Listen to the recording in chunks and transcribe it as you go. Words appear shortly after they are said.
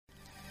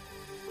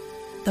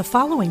The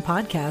following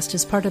podcast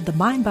is part of the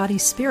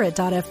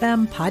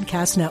MindBodySpirit.fm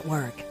podcast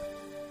network.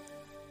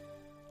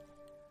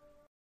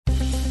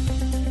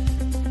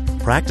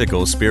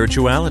 Practical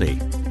spirituality.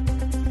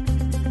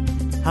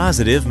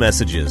 Positive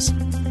messages.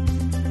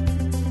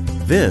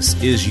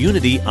 This is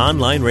Unity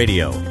Online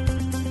Radio,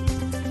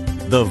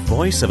 the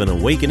voice of an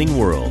awakening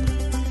world.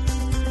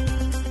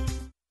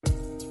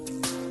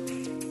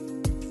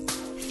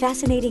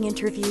 Fascinating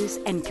interviews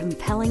and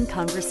compelling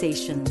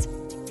conversations.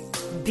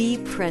 Be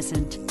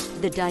present.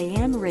 The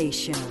Diane Ray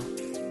Show.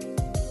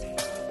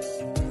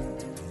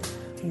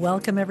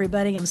 Welcome,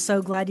 everybody. I'm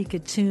so glad you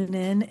could tune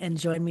in and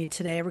join me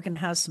today. We're going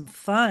to have some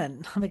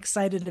fun. I'm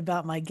excited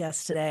about my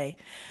guest today.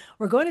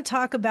 We're going to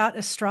talk about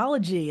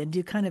astrology and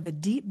do kind of a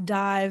deep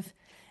dive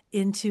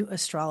into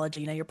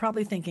astrology. Now, you're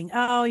probably thinking,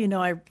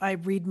 I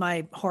read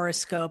my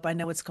horoscope. I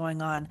know what's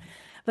going on.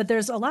 But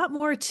there's a lot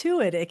more to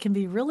it. It can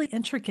be really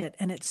intricate,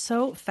 and it's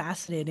so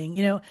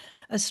fascinating.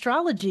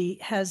 Astrology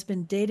has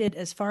been dated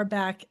as far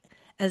back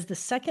as the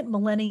second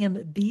millennium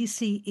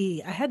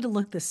BCE. I had to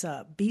look this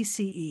up,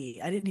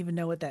 BCE. I didn't even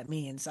know what that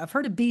means. I've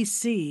heard of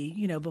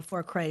BC,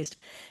 before Christ.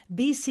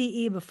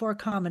 BCE, before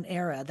Common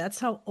Era.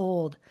 That's how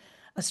old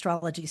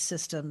astrology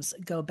systems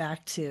go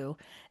back to.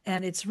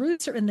 And its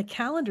roots are in the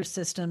calendar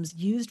systems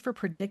used for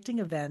predicting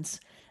events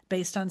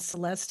based on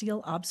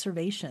celestial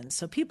observations.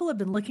 So people have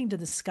been looking to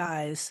the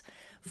skies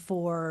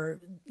for,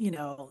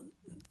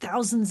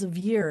 thousands of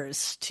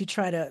years to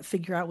try to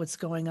figure out what's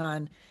going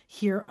on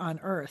here on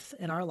Earth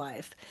in our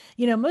life.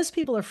 Most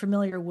people are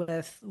familiar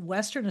with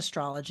Western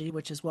astrology,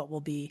 which is what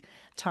we'll be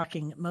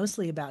talking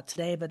mostly about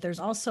today, but there's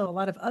also a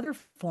lot of other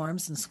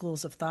forms and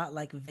schools of thought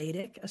like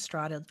Vedic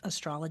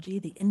astrology,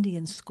 the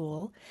Indian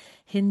school,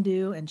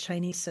 Hindu and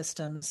Chinese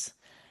systems.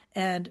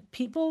 And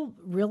people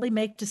really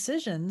make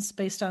decisions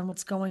based on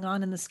what's going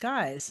on in the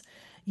skies.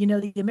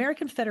 The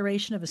American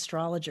Federation of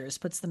Astrologers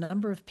puts the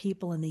number of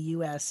people in the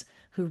U.S.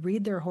 who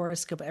read their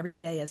horoscope every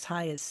day as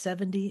high as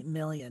 70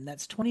 million.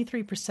 That's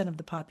 23% of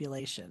the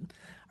population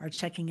are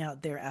checking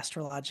out their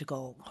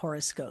astrological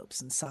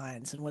horoscopes and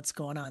signs and what's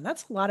going on.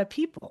 That's a lot of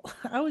people.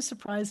 I was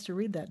surprised to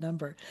read that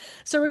number.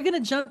 So we're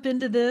going to jump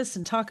into this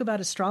and talk about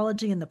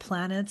astrology and the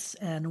planets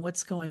and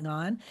what's going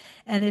on.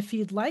 And if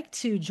you'd like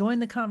to join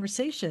the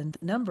conversation,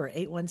 the number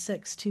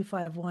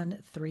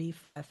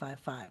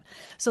 816-251-3555.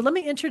 So let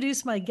me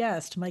introduce my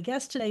guest. My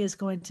guest today is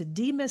going to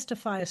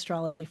demystify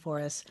astrology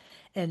for us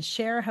and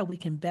share how we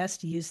can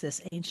best use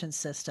this ancient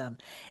system.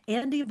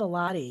 Andy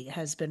Bellotti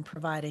has been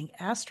providing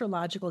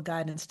astrological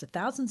guidance to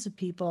thousands of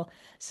people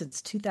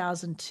since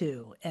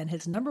 2002, and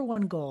his number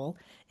one goal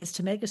is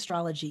to make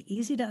astrology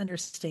easy to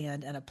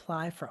understand and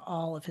apply for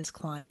all of his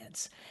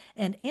clients.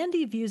 And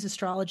Andy views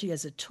astrology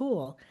as a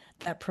tool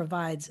that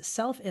provides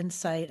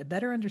self-insight, a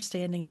better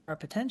understanding of our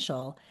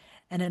potential,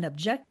 and an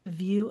objective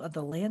view of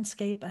the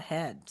landscape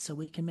ahead so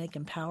we can make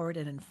empowered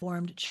and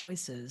informed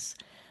choices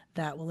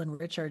that will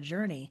enrich our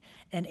journey.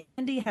 And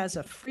Andy has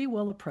a free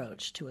will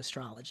approach to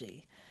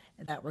astrology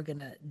that we're going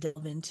to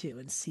delve into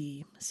and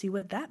see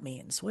what that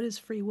means. What is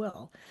free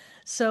will?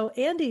 So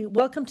Andy,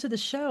 welcome to the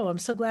show. I'm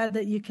so glad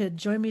that you could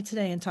join me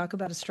today and talk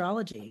about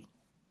astrology.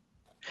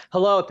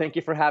 Hello, thank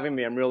you for having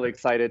me. I'm really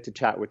excited to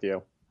chat with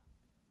you.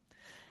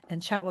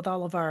 And chat with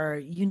all of our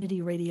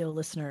Unity Radio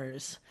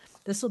listeners.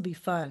 This will be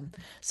fun.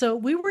 So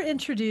we were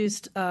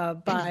introduced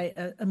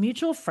by a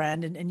mutual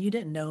friend, and you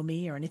didn't know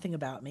me or anything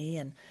about me.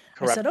 And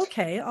Correct. I said,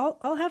 okay,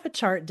 I'll have a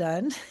chart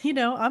done.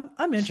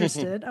 I'm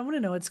interested. I want to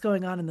know what's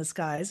going on in the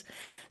skies.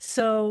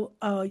 So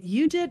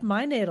you did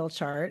my natal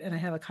chart, and I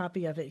have a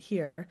copy of it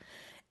here.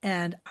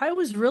 And I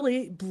was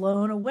really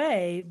blown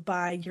away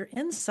by your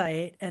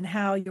insight and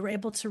how you were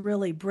able to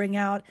really bring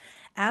out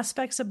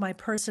aspects of my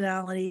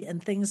personality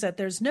and things that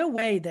there's no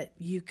way that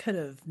you could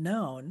have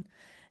known,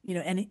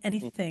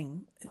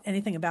 anything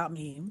about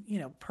me,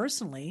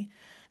 personally.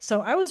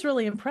 So I was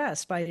really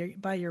impressed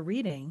by your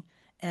reading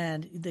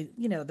and the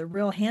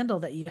real handle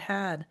that you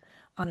had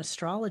on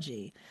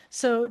astrology.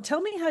 So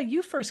tell me how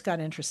you first got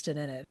interested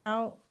in it.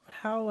 How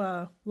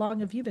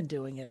long have you been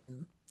doing it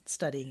and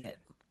studying it?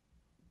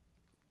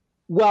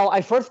 Well,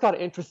 I first got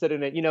interested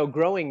in it,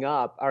 growing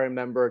up. I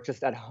remember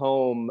just at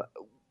home,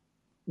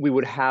 we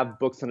would have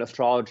books on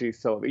astrology.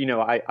 So,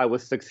 I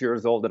was 6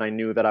 years old and I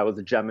knew that I was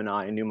a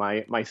Gemini. I knew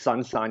my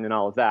sun sign and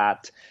all of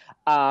that.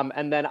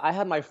 And then I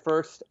had my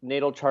first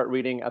natal chart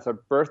reading as a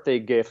birthday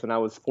gift when I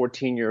was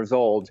 14 years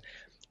old.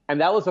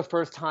 And that was the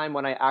first time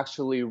when I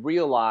actually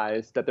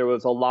realized that there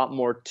was a lot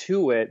more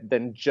to it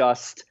than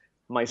just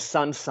my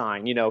sun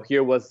sign.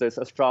 Here was this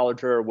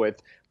astrologer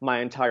with my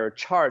entire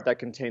chart that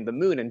contained the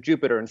moon and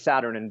Jupiter and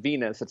Saturn and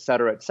Venus, et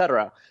cetera, et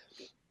cetera.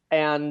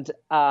 And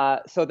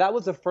so that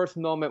was the first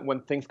moment when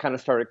things kind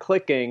of started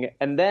clicking.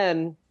 And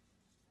then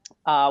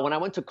when I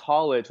went to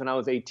college, when I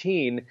was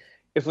 18,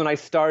 is when I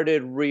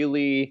started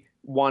really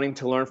wanting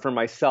to learn for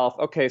myself,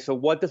 okay, so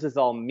what does this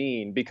all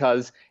mean?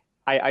 Because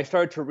I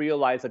started to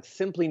realize that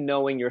simply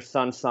knowing your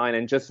sun sign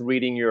and just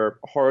reading your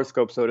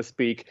horoscope, so to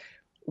speak,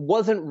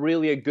 wasn't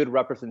really a good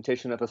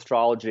representation of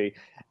astrology.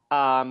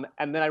 And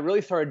then I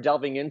really started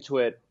delving into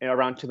it in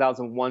around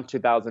 2001,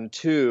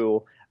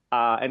 2002.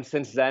 And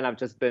since then, I've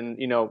just been,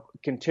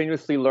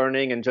 continuously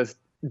learning and just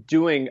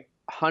doing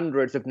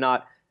hundreds, if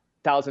not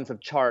thousands of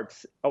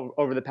charts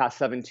over the past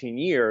 17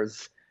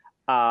 years,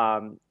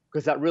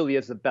 because that really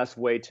is the best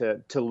way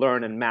to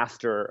learn and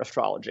master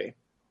astrology.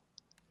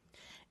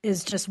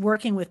 Is just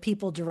working with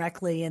people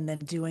directly and then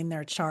doing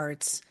their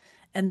charts.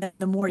 And then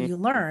the more you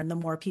learn, the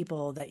more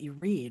people that you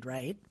read,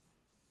 right?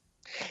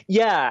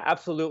 Yeah,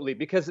 absolutely.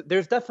 Because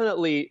there's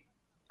definitely,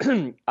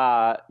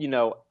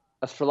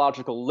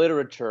 astrological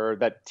literature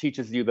that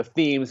teaches you the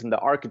themes and the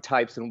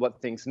archetypes and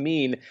what things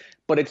mean.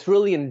 But it's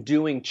really in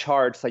doing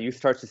charts that you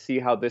start to see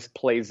how this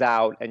plays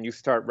out, and you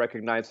start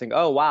recognizing,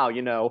 oh, wow,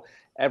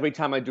 every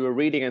time I do a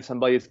reading and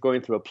somebody's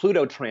going through a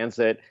Pluto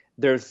transit,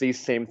 there's these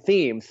same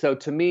themes. So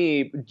to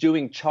me,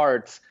 doing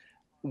charts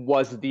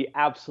was the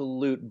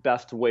absolute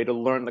best way to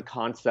learn the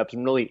concepts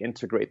and really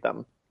integrate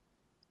them.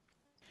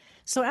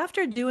 So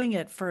after doing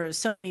it for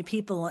so many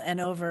people and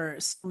over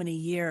so many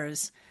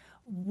years,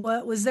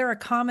 what was there a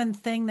common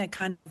thing that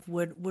kind of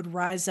would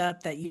rise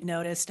up that you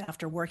noticed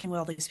after working with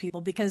all these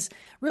people? Because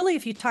really,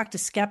 if you talk to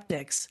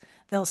skeptics,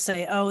 they'll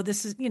say, "Oh,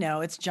 this is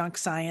it's junk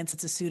science.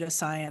 It's a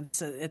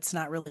pseudoscience. It's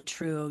not really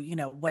true.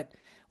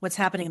 What's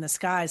happening in the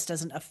skies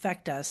doesn't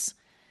affect us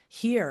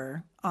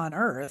here on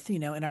Earth.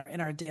 In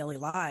our daily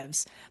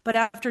lives." But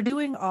after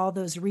doing all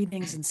those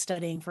readings and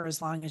studying for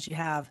as long as you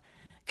have,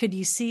 could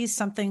you see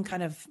something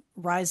kind of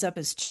rise up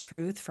as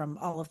truth from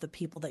all of the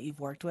people that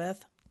you've worked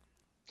with?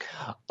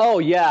 Oh,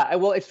 yeah.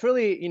 Well, it's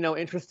really,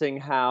 interesting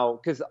how,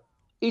 because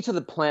each of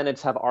the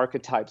planets have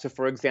archetypes. So,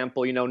 for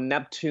example,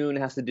 Neptune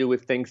has to do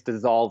with things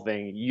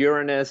dissolving.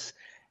 Uranus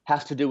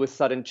has to do with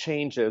sudden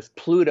changes.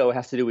 Pluto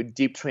has to do with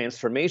deep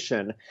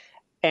transformation.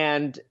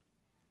 And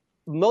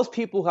most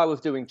people who I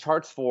was doing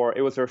charts for,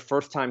 it was their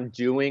first time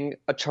doing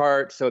a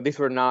chart. So these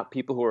were not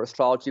people who were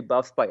astrology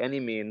buffs by any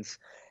means.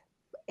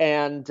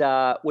 And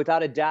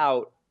without a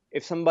doubt,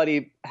 if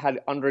somebody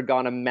had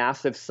undergone a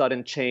massive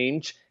sudden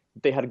change,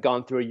 they had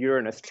gone through a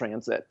Uranus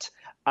transit.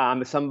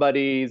 If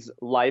somebody's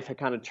life had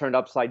kind of turned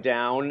upside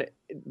down,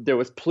 there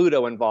was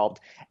Pluto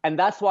involved. And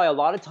that's why a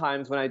lot of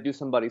times when I do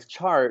somebody's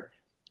chart,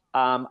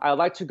 I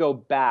like to go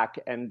back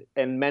and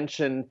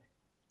mention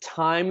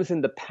times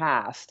in the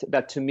past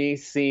that to me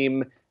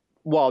seem,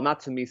 well, not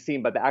to me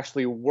seem, but they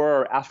actually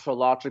were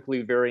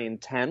astrologically very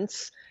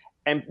intense.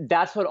 And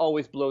that's what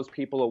always blows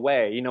people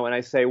away. And I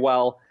say,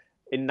 well,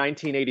 in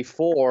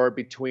 1984,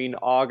 between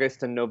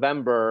August and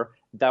November,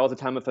 that was a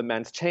time of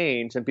immense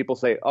change. And people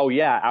say, oh,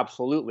 yeah,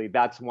 absolutely.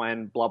 That's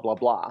when blah, blah,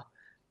 blah.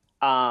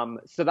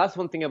 So that's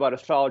one thing about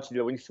astrology.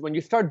 When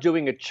you start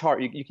doing a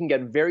chart, you can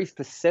get very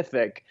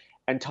specific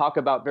and talk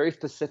about very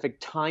specific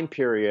time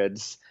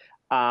periods,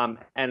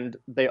 and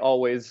they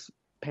always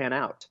pan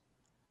out.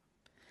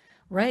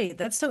 Right.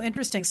 That's so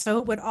interesting. So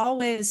it would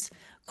always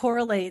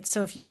correlate.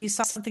 So if you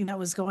saw something that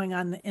was going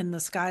on in the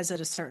skies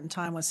at a certain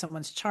time with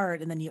someone's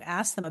chart, and then you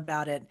asked them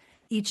about it,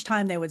 each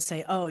time they would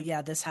say, oh,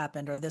 yeah, this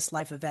happened, or this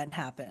life event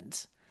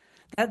happened.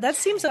 That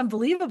seems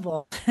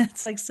unbelievable.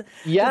 It's like,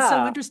 yeah, it's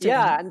so interesting.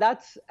 Yeah. And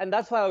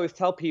that's why I always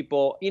tell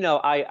people,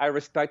 I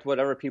respect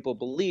whatever people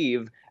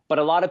believe, but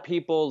a lot of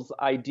people's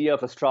idea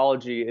of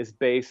astrology is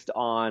based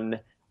on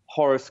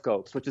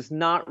horoscopes, which is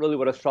not really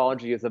what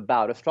astrology is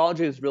about.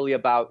 Astrology is really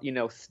about,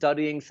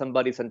 studying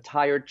somebody's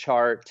entire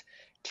chart,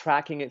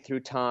 tracking it through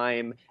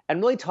time, and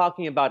really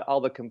talking about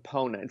all the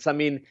components. I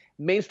mean,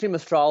 mainstream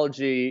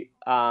astrology,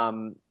 gets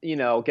a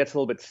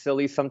little bit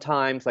silly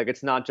sometimes. Like,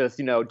 it's not just,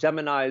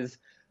 Geminis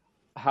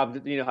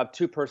have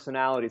two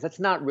personalities. That's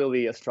not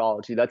really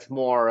astrology. That's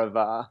more of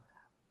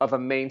a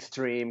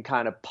mainstream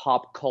kind of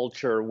pop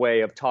culture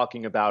way of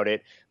talking about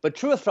it. But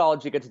true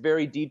astrology gets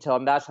very detailed,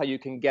 and that's how you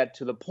can get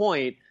to the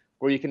point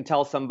where you can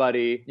tell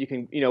somebody, you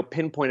can,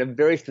 pinpoint a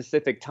very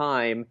specific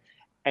time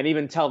and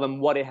even tell them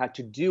what it had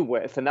to do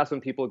with. And that's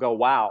when people go,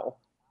 wow,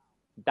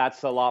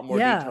 that's a lot more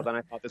detailed than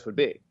I thought this would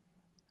be.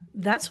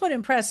 That's what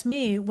impressed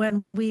me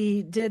when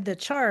we did the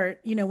chart,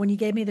 when you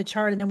gave me the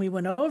chart and then we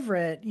went over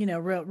it,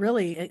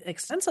 really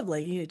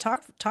extensively. You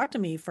talked to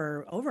me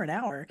for over an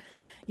hour,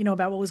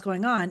 about what was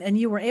going on. And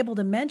you were able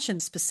to mention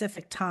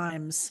specific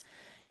times,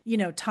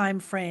 time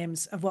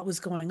frames of what was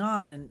going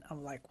on. And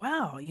I'm like,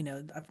 wow,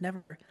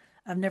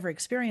 I've never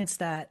experienced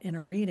that in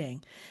a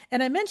reading.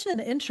 And I mentioned in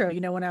the intro,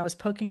 when I was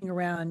poking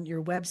around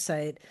your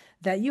website,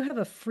 that you have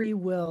a free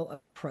will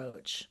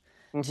approach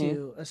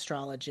to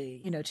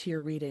astrology, to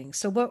your reading.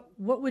 So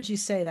what would you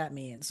say that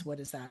means? What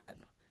does that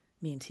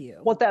mean to you?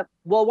 What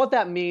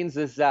that means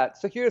is that,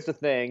 so here's the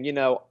thing,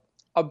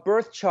 a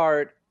birth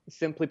chart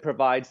simply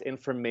provides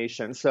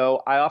information.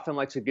 So I often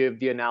like to give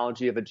the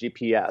analogy of a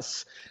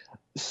GPS.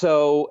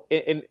 So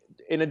in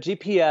a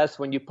GPS,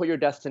 when you put your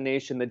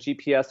destination, the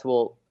GPS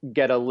will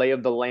get a lay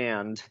of the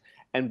land,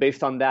 and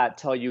based on that,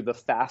 tell you the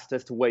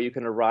fastest way you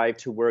can arrive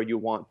to where you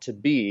want to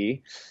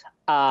be.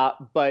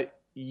 But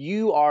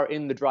you are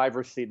in the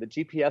driver's seat. The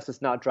GPS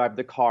does not drive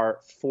the car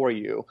for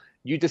you.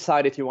 You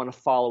decide if you want to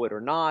follow it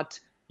or not.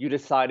 You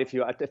decide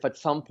if at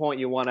some point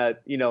you want to,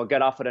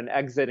 get off at an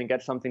exit and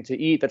get something to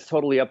eat. That's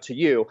totally up to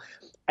you.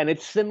 And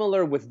it's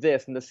similar with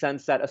this in the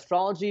sense that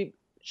astrology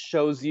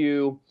shows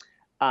you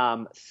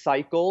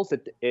cycles.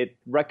 It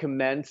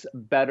recommends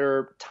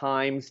better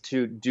times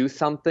to do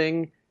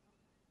something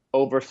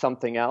over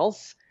something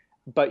else,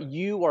 but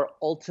you are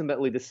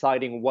ultimately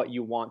deciding what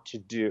you want to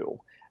do.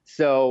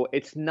 So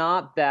it's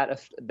not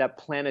that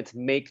planets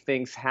make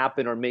things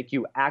happen or make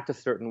you act a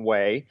certain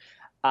way.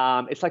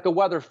 It's like a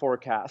weather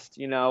forecast.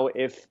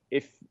 If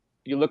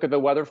you look at the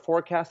weather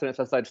forecast and it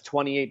says that it's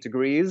 28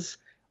 degrees,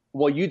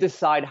 well, you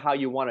decide how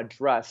you want to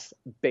dress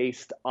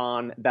based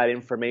on that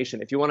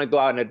information. If you want to go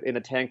out in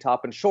a tank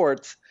top and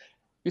shorts,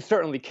 you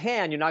certainly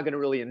can. You're not going to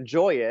really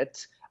enjoy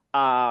it.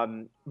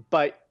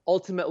 But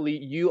ultimately,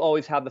 you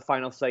always have the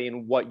final say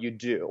in what you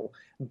do.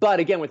 But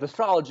again, with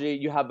astrology,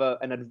 you have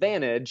an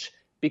advantage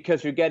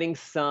because you're getting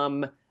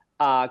some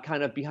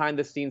kind of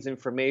behind-the-scenes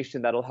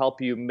information that'll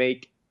help you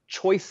make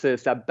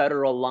choices that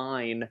better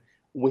align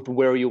with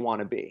where you want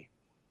to be.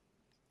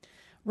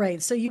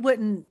 Right. So you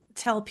wouldn't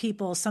tell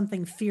people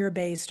something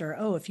fear-based or,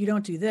 oh, if you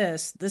don't do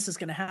this, this is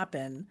going to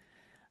happen.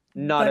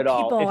 Not at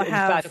all. In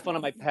fact, it's one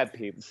of my pet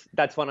peeves.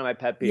 That's one of my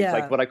pet peeves, Yeah.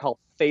 like what I call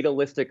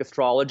fatalistic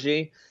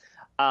astrology.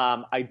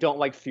 I don't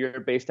like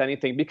fear-based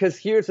anything because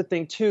here's the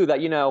thing, too,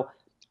 that,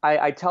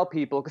 I tell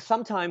people, because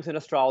sometimes in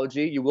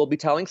astrology, you will be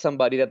telling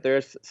somebody that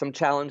there's some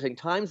challenging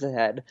times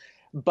ahead.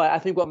 But I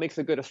think what makes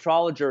a good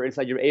astrologer is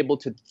that you're able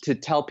to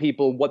tell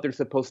people what they're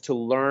supposed to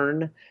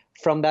learn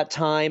from that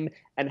time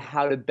and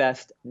how to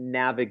best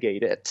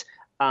navigate it.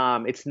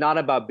 It's not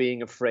about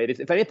being afraid.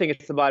 If anything,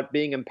 it's about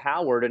being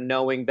empowered and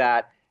knowing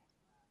that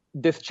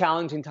this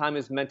challenging time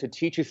is meant to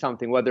teach you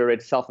something, whether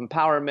it's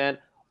self-empowerment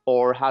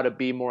or how to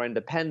be more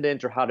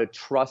independent or how to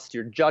trust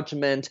your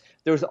judgment.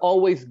 There's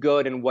always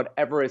good in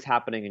whatever is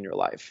happening in your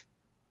life.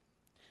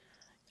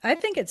 I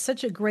think it's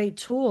such a great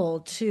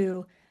tool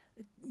to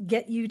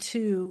get you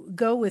to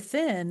go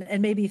within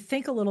and maybe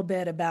think a little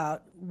bit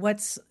about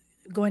what's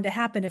going to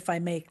happen if I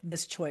make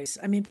this choice.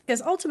 I mean,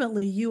 because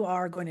ultimately you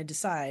are going to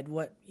decide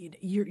what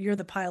you're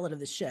the pilot of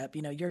the ship.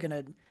 You're going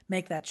to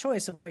make that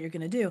choice of what you're going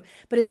to do,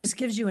 but it just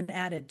gives you an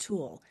added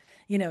tool,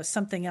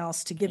 something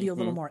else to give you a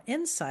little more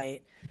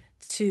insight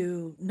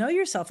to know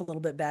yourself a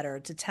little bit better,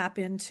 to tap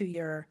into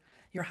your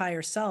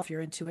higher self,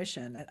 your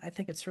intuition. I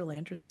think it's really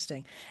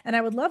interesting. And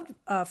I would love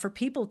for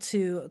people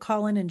to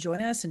call in and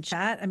join us and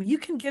chat. I mean, you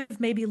can give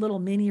maybe little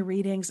mini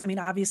readings. I mean,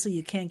 obviously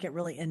you can't get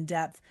really in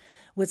depth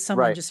with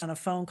someone Right. just on a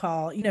phone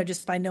call,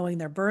 just by knowing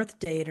their birth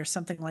date or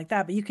something like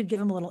that. But you could give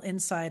them a little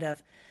insight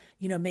of,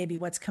 maybe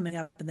what's coming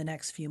up in the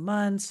next few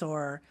months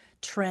or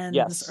trends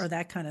Yes. or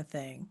that kind of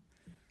thing.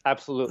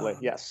 Absolutely.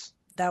 Yes.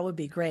 That would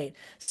be great.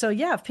 So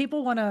yeah, if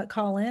people want to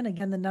call in,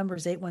 again, the number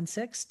is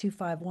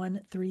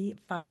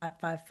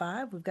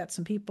 816-251-3555. We've got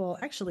some people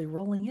actually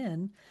rolling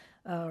in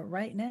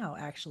right now,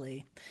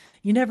 actually.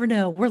 You never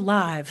know. We're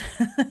live.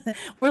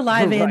 We're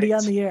live, Andy, Right.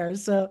 on the air.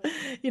 So,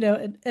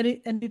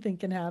 anything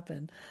can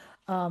happen.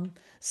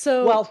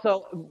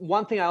 So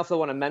one thing I also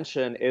want to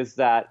mention is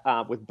that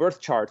with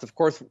birth charts, of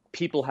course,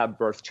 people have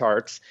birth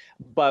charts,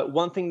 but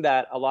one thing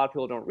that a lot of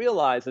people don't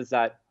realize is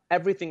that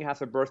everything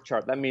has a birth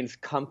chart. That means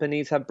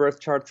companies have birth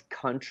charts,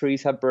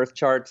 countries have birth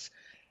charts.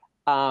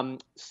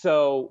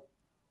 So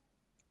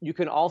you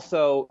can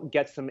also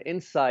get some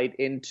insight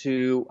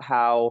into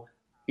how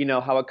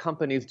a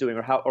company is doing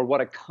or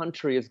what a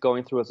country is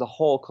going through as a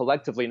whole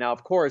collectively. Now,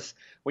 of course,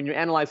 when you're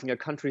analyzing a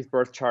country's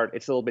birth chart,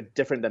 it's a little bit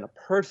different than a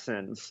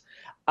person's.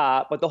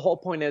 But the whole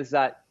point is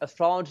that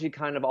astrology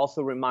kind of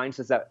also reminds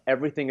us that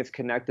everything is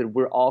connected.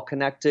 We're all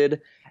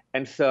connected.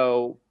 And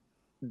so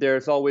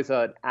there's always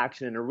an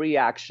action and a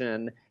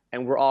reaction,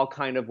 and we're all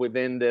kind of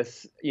within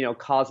this,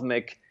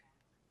 cosmic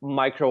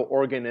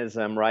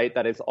microorganism, right,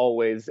 that is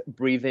always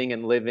breathing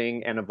and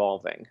living and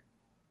evolving.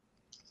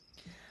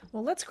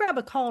 well, let's grab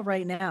a call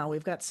right now.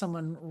 We've got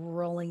someone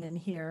rolling in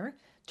here,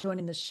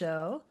 joining the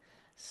show.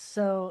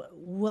 So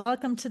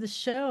welcome to the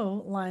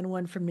show, line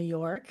 1 from New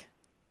York.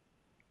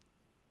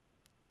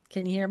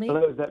 Can you hear me?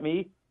 Hello, is that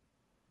me?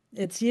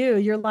 It's you.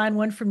 You're line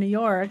 1 from New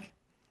York.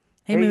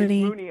 Hey, It's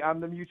Mooney. Mooney. I'm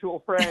the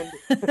mutual friend.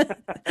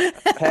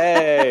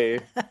 Hey.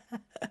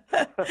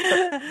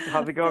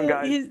 How's it going,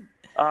 guys?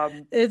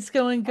 It's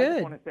going I good.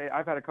 just want to say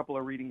I've had a couple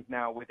of readings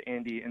now with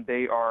Andy, and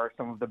they are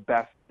some of the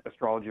best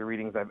astrology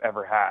readings I've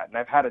ever had. And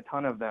I've had a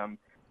ton of them,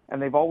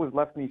 and they've always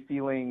left me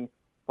feeling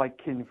like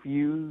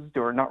confused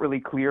or not really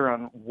clear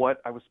on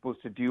what I was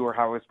supposed to do or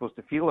how I was supposed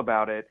to feel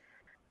about it.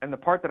 And the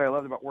part that I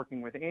loved about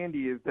working with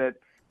Andy is that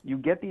you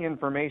get the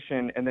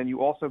information and then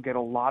you also get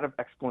a lot of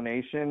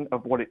explanation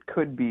of what it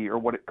could be or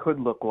what it could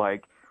look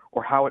like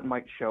or how it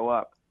might show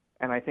up.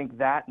 And I think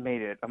that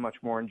made it a much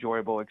more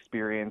enjoyable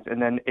experience.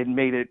 And then it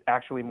made it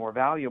actually more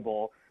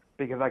valuable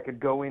because I could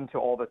go into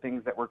all the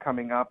things that were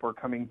coming up or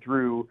coming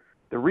through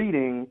the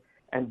reading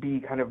and be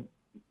kind of,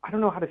 I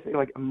don't know how to say,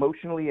 like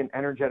emotionally and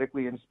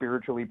energetically and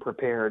spiritually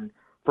prepared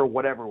for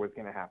whatever was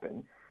going to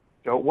happen.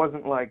 So it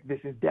wasn't like this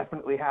is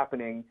definitely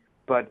happening,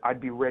 but I'd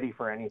be ready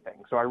for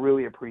anything. So I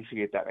really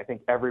appreciate that. I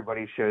think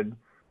everybody should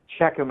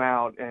check them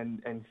out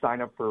and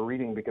sign up for a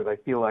reading, because I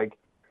feel like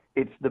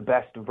it's the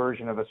best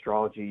version of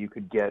astrology you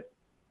could get,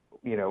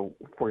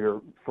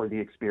 for the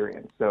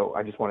experience. So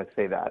I just wanted to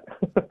say that.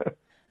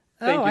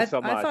 Thank you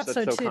so much. I thought That's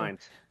so so too. kind.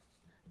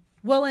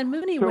 Well, and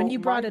Mooney, So when you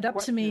brought my it up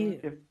to me,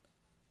 question,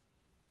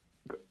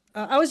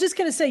 I was just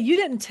going to say, you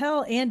didn't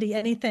tell Andy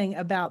anything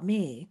about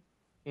me.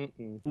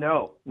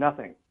 No,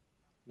 nothing.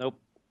 Nope.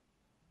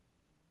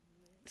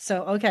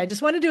 So, okay, I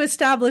just wanted to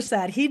establish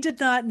that he did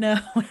not know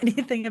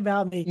anything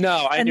about me.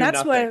 No, I and knew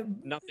that's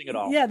nothing. Nothing at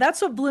all. Yeah,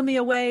 that's what blew me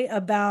away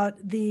about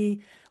the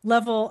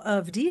level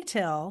of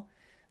detail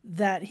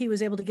that he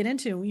was able to get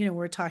into.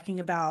 We're talking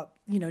about,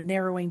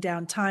 narrowing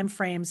down time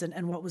frames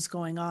and what was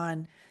going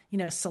on,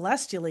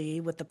 celestially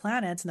with the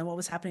planets, and then what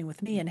was happening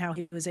with me, and how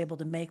he was able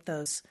to make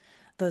those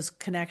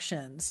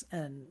connections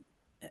and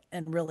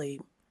really,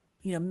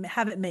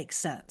 have it make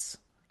sense.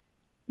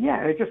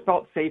 Yeah, it just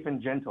felt safe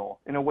and gentle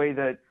in a way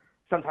that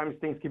sometimes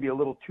things can be a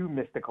little too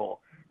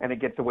mystical and it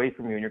gets away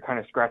from you and you're kind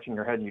of scratching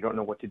your head and you don't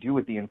know what to do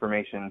with the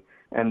information.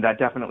 And that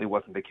definitely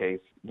wasn't the case,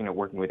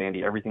 working with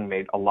Andy. Everything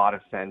made a lot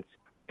of sense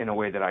in a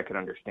way that I could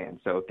understand.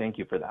 So thank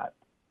you for that.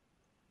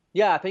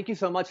 Yeah, thank you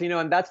so much.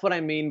 And that's what I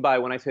mean by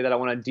when I say that I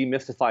want to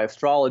demystify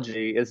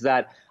astrology, is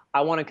that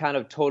I want to kind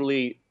of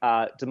totally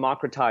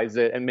democratize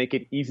it and make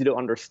it easy to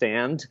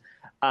understand.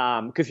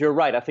 Because you're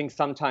right. I think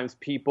sometimes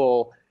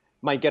people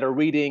might get a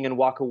reading and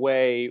walk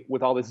away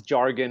with all this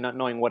jargon, not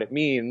knowing what it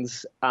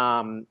means.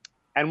 And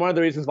one of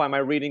the reasons why my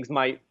readings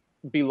might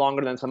be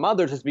longer than some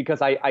others is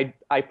because I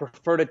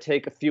prefer to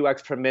take a few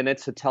extra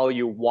minutes to tell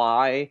you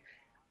why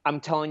I'm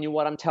telling you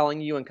what I'm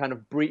telling you, and kind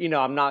of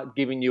I'm not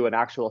giving you an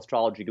actual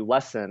astrology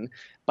lesson,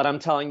 but I'm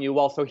telling you,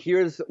 well, so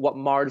here's what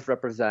Mars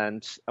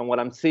represents, and what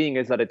I'm seeing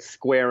is that it's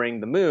squaring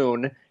the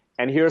moon,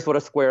 and here's what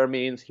a square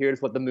means, here's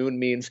what the moon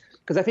means.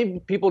 Because I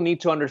think people need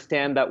to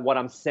understand that what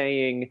I'm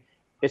saying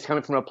is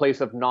coming from a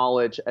place of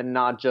knowledge and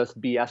not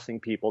just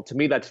BSing people. To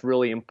me, that's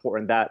really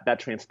important, that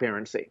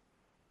transparency.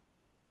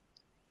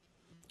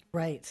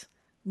 Right.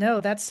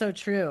 No, that's so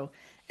true.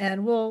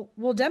 And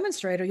we'll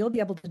demonstrate, or you'll be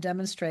able to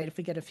demonstrate if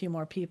we get a few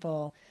more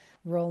people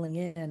rolling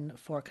in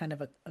for kind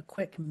of a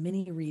quick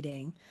mini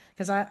reading,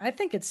 because I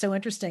think it's so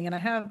interesting. And I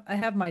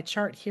have my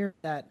chart here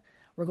that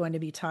we're going to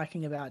be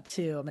talking about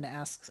too. I'm going to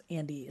ask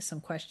Andy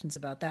some questions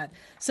about that.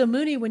 So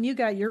Mooney, when you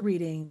got your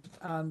reading,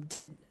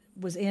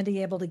 was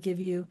Andy able to give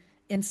you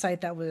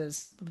insight that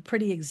was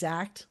pretty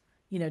exact,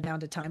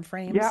 down to time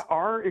frames? Yeah,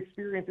 our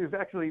experience is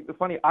actually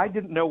funny. I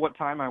didn't know what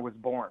time I was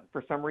born.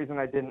 For some reason,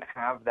 I didn't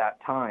have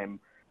that time.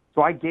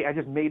 So I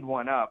just made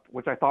one up,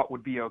 which I thought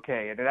would be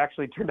okay, and it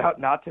actually turned out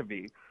not to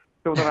be.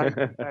 So then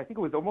I think it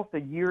was almost a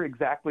year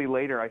exactly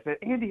later, I said,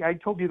 Andy, I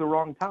told you the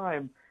wrong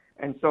time.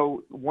 And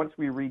so once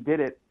we redid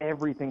it,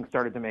 everything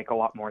started to make a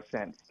lot more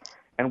sense.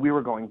 And we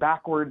were going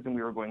backwards and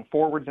we were going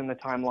forwards in the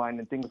timeline,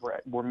 and things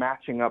were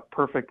matching up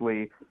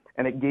perfectly,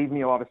 and it gave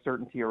me a lot of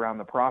certainty around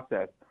the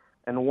process.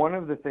 And one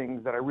of the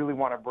things that I really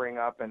want to bring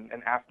up and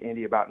ask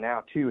Andy about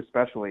now, too,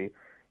 especially,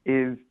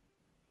 is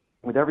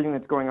with everything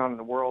that's going on in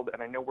the world,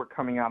 and I know we're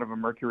coming out of a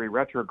Mercury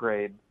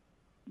retrograde,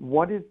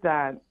 what is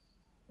that?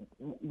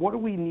 What do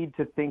we need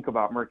to think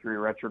about Mercury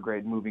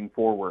retrograde moving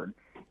forward?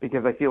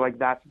 Because I feel like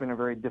that's been a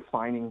very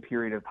defining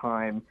period of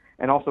time,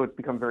 and also it's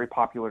become very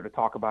popular to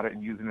talk about it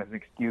and use it as an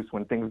excuse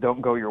when things don't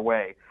go your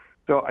way.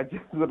 So I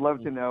just would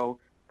love to know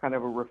kind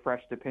of a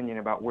refreshed opinion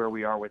about where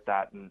we are with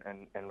that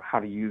and how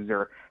to use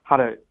or how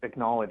to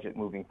acknowledge it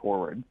moving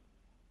forward.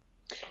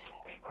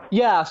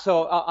 Yeah,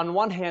 so on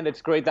one hand,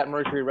 it's great that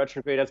Mercury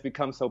retrograde has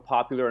become so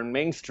popular and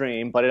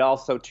mainstream, but it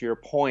also, to your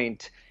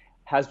point,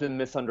 has been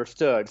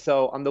misunderstood.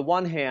 So on the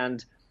one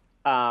hand,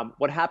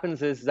 what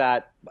happens is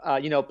that,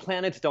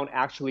 planets don't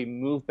actually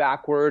move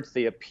backwards.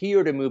 They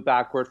appear to move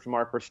backwards from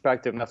our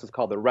perspective, and that's what's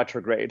called the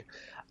retrograde.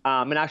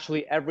 And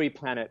actually, every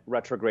planet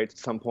retrogrades at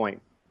some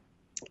point.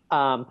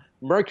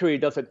 Mercury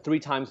does it 3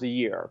 times a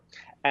year.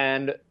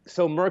 And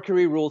so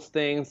Mercury rules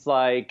things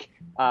like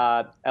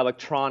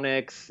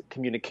electronics,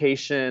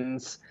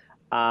 communications.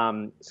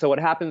 So what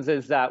happens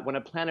is that when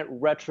a planet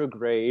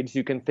retrogrades,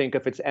 you can think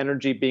of its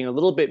energy being a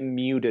little bit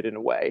muted in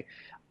a way,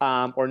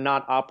 or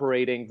not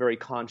operating very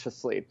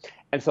consciously.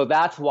 And so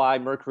that's why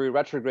Mercury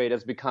retrograde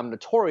has become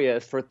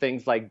notorious for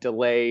things like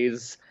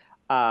delays,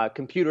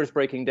 computers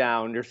breaking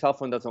down, your cell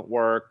phone doesn't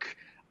work.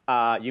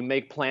 You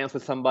make plans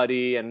with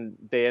somebody and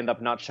they end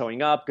up not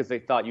showing up because they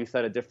thought you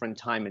set a different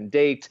time and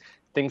date,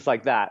 things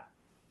like that.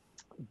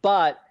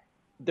 But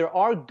there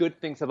are good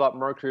things about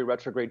Mercury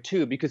retrograde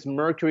too, because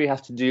Mercury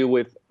has to do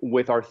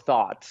with our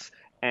thoughts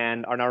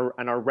and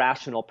our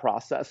rational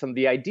process. And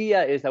the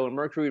idea is that when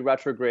Mercury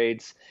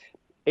retrogrades,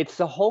 it's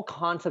the whole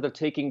concept of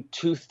taking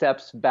 2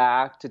 steps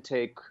back to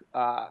take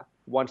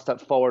 1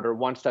 step forward, or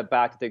 1 step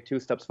back to take 2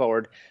 steps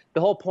forward. The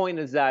whole point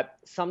is that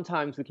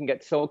sometimes we can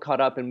get so caught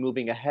up in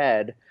moving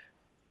ahead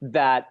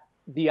that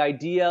the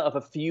idea of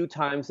a few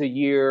times a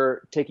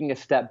year taking a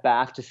step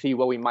back to see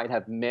what we might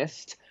have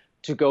missed,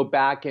 to go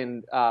back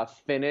and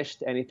finish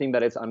anything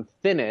that is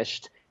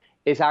unfinished,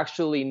 is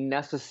actually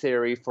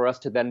necessary for us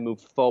to then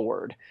move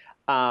forward.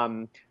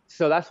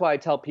 So that's why I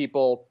tell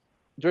people,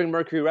 during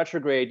Mercury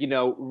retrograde,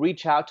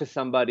 reach out to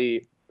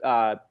somebody,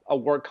 a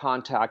work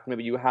contact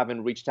maybe you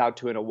haven't reached out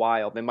to in a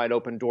while. They might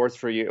open doors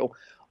for you.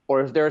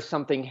 Or if there's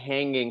something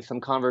hanging, some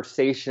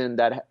conversation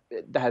that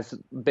has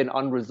been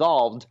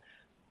unresolved,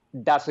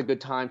 that's a good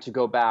time to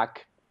go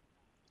back,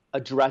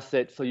 address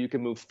it so you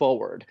can move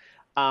forward.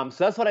 So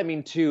that's what I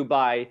mean too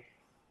by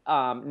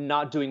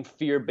not doing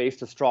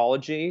fear-based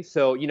astrology.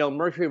 So,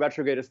 Mercury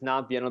retrograde is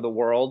not the end of the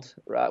world,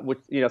 which,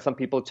 some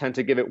people tend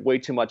to give it way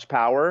too much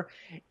power.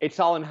 It's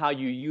all in how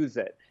you use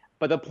it.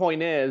 But the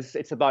point is,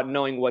 it's about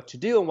knowing what to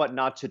do and what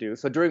not to do.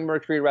 So during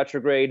Mercury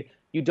retrograde,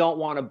 you don't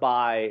want to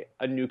buy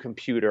a new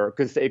computer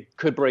because it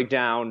could break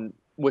down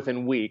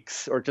within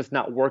weeks or just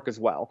not work as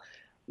well.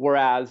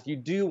 Whereas you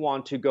do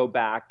want to go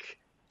back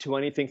to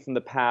anything from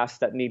the past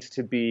that needs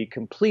to be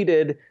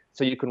completed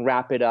so you can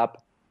wrap it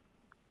up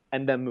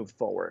and then move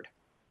forward.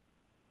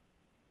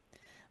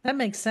 That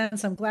makes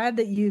sense. I'm glad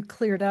that you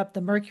cleared up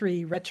the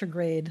Mercury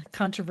retrograde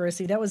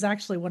controversy. That was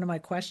actually one of my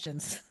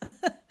questions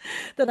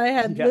that I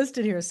had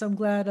listed here. So I'm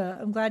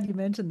glad you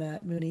mentioned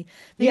that, Mooney.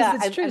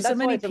 Because it's true. And so that's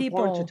many why it's people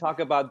important to talk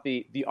about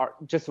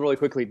just really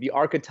quickly, the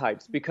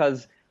archetypes,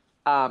 because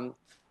to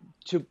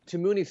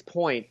Mooney's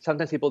point,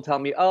 sometimes people tell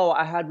me, "Oh,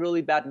 I had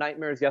really bad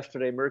nightmares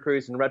yesterday.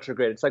 Mercury's in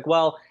retrograde." It's like,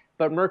 well,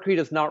 but Mercury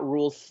does not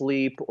rule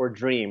sleep or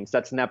dreams.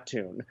 That's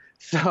Neptune.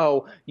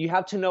 So you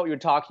have to know what you're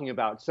talking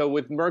about. So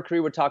with Mercury,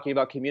 we're talking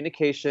about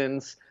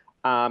communications,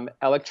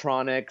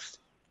 electronics,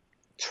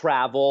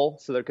 travel.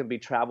 So there can be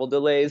travel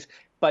delays.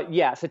 But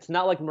yes, it's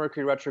not like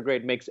Mercury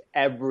retrograde makes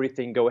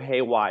everything go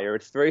haywire.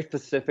 It's very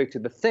specific to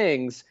the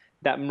things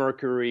that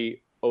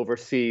Mercury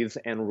oversees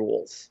and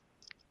rules.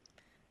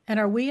 And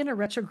are we in a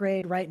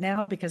retrograde right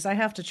now? Because I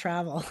have to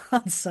travel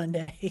on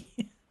Sunday.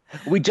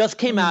 We just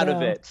came out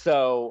of it.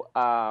 So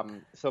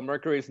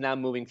Mercury is now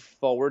moving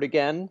forward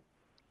again.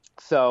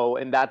 So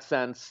in that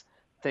sense,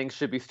 things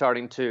should be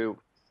starting to,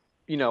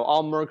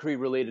 all Mercury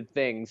related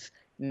things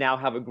now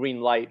have a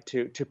green light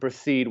to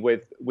proceed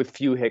with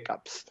few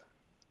hiccups.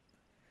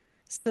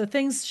 So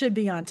things should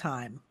be on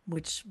time,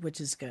 which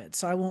is good.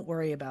 So I won't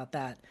worry about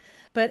that.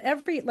 But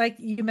like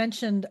you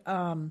mentioned,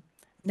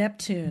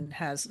 Neptune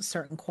has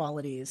certain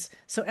qualities.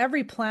 So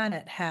every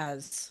planet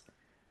has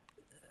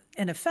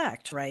an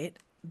effect, right?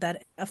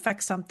 That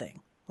affects something,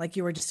 like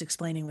you were just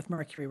explaining with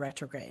Mercury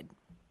retrograde.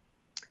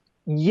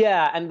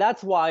 Yeah, and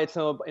that's why it's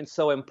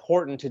so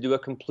important to do a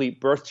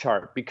complete birth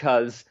chart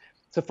because,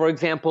 so for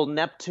example,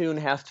 Neptune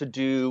has to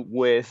do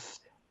with,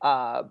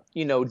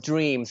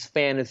 dreams,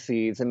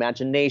 fantasies,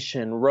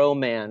 imagination,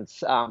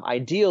 romance,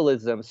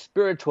 idealism,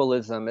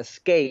 spiritualism,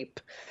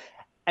 escape.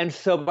 And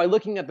so by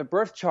looking at the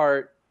birth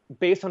chart,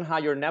 based on how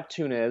your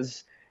Neptune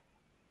is,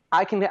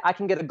 I can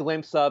get a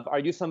glimpse of, are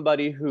you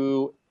somebody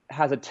who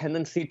has a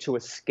tendency to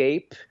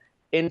escape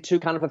into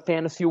kind of a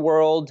fantasy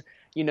world?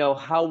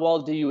 How well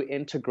do you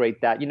integrate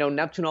that?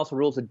 Neptune also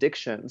rules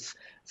addictions.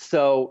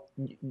 So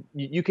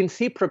you can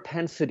see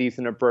propensities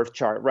in a birth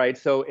chart, right?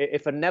 So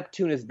if a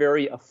Neptune is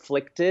very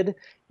afflicted,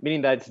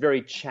 meaning that it's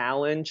very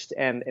challenged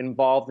and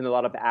involved in a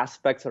lot of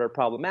aspects that are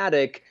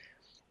problematic,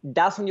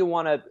 that's when you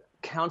want to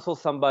counsel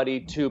somebody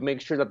to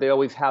make sure that they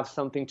always have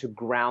something to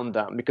ground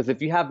them. Because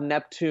if you have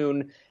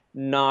Neptune,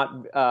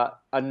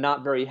 a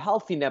not very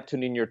healthy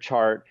Neptune in your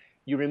chart,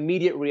 your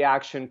immediate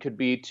reaction could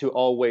be to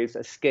always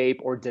escape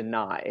or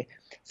deny.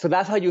 So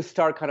that's how you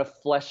start kind of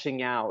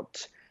fleshing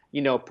out,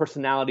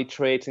 personality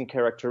traits and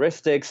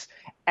characteristics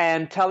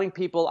and telling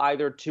people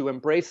either to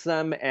embrace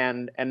them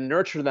and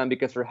nurture them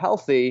because they're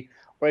healthy,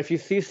 or if you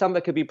see some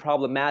that could be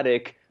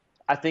problematic,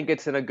 I think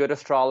it's in a good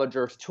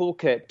astrologer's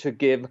toolkit to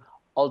give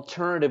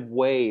alternative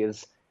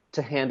ways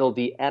to handle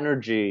the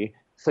energy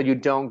so you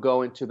don't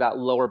go into that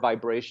lower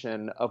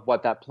vibration of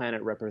what that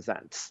planet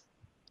represents.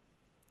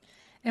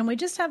 And we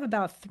just have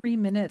about 3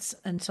 minutes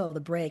until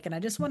the break. And I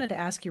just wanted to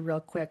ask you real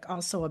quick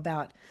also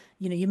about,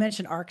 you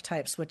mentioned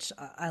archetypes, which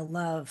I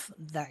love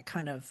that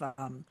kind of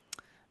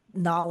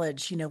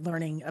knowledge,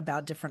 learning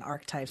about different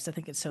archetypes. I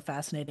think it's so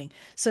fascinating.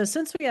 So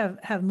since we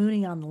have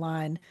Mooney on the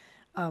line,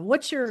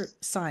 what's your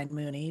sign,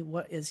 Mooney?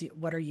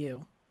 What are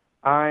you?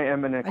 I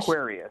am an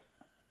Aquarius.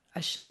 I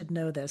should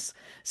know this.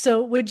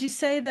 So would you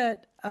say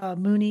that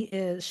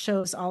Mooney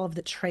shows all of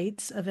the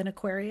traits of an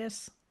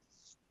Aquarius?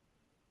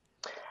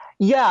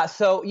 Yeah,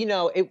 so,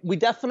 we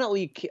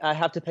definitely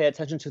have to pay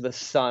attention to the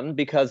sun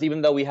because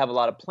even though we have a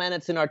lot of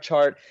planets in our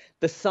chart,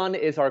 the sun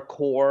is our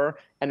core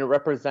and it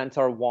represents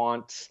our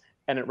wants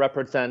and it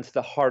represents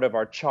the heart of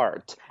our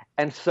chart.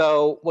 And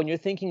so when you're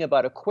thinking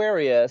about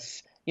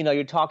Aquarius,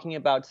 you're talking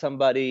about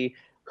somebody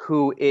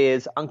who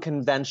is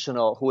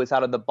unconventional, who is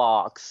out of the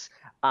box,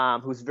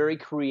 who's very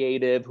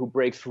creative, who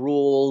breaks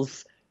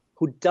rules,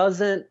 who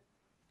does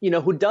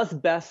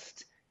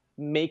best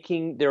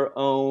making their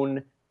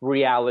own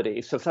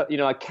reality. So,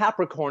 a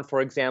Capricorn,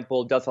 for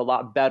example, does a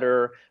lot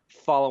better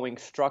following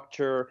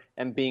structure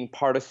and being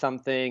part of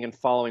something and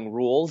following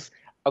rules.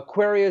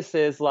 Aquarius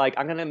is like,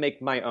 I'm going to make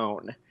my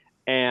own.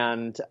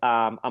 And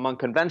I'm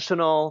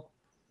unconventional.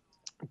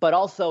 But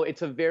also,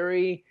 it's a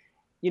very,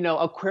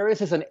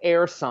 Aquarius is an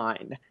air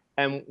sign.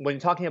 And when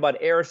you're talking about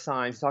air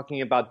signs,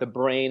 talking about the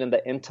brain and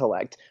the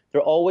intellect,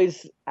 they're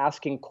always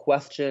asking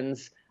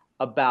questions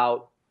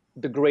about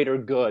the greater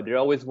good. They're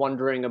always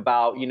wondering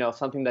about,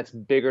 something that's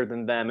bigger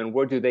than them and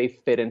where do they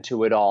fit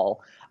into it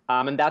all.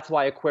 And that's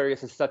why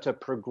Aquarius is such a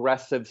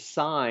progressive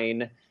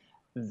sign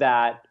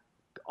that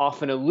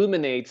often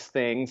illuminates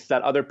things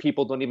that other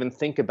people don't even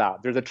think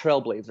about. They're the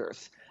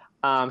trailblazers.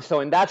 So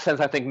in that sense,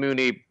 I think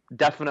Mooney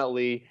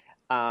definitely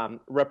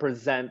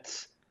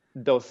represents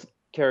those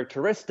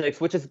characteristics,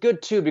 which is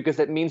good too, because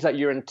it means that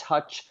you're in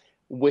touch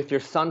with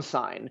your sun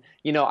sign.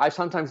 I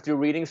sometimes do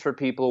readings for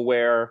people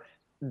where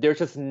they're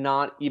just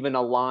not even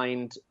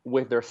aligned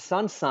with their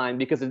sun sign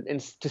because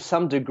to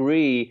some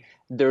degree,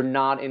 they're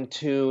not in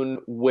tune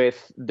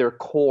with their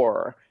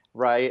core,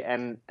 right?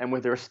 And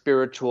with their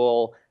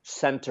spiritual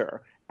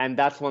center. And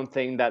that's one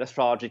thing that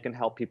astrology can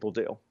help people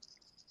do.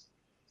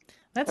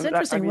 That's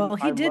interesting. Well,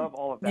 he did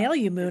nail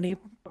you, Mooney.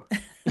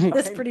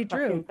 That's pretty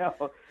true.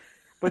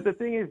 But the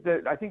thing is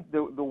that I think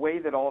the way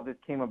that all of this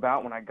came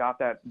about when I got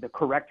the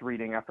correct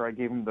reading after I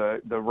gave him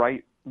the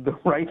right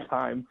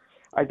time,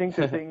 I think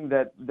the thing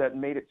that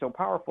made it so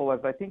powerful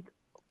is I think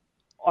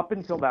up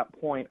until that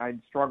point I'd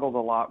struggled a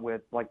lot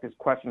with like this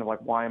question of like,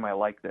 why am I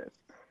like this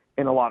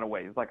in a lot of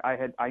ways? Like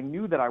I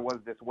knew that I was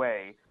this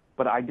way,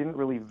 but I didn't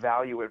really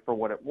value it for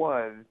what it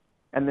was.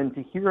 And then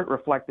to hear it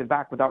reflected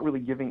back without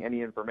really giving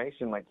any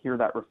information, like hear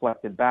that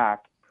reflected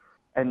back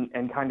and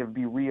kind of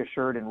be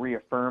reassured and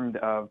reaffirmed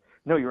of,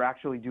 no, you're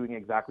actually doing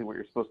exactly what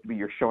you're supposed to be.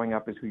 You're showing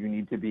up as who you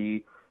need to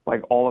be.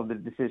 Like all of the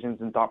decisions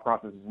and thought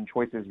processes and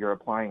choices you're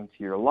applying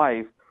to your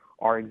life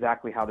are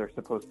exactly how they're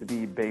supposed to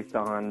be based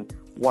on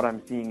what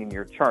I'm seeing in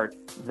your chart.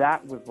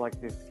 That was like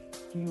this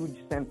huge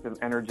sense of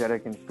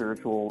energetic and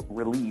spiritual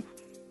relief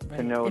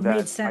to know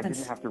that I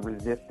didn't have to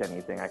resist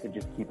anything. I could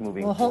just keep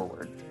moving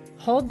forward.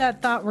 Hold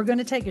that thought. We're going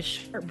to take a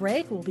short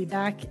break. We'll be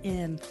back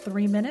in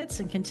 3 minutes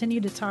and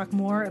continue to talk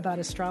more about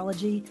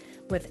astrology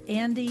with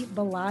Andy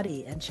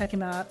Bellotti, and check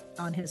him out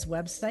on his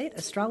website,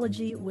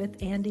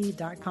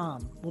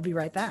 astrologywithandy.com. We'll be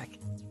right back.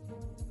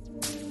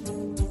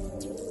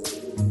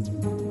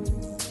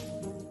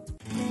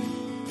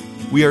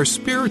 We are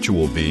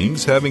spiritual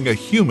beings having a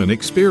human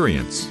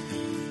experience.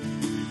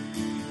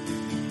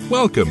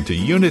 Welcome to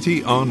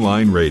Unity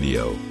Online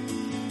Radio,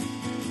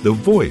 the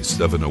voice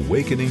of an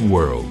awakening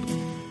world.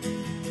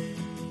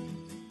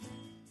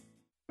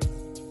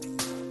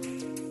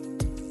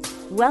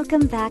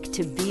 Welcome back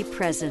to Be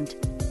Present,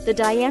 The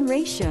Diane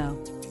Ray Show.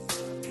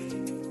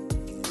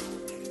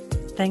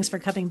 Thanks for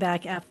coming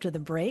back after the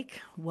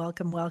break.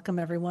 Welcome,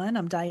 everyone.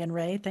 I'm Diane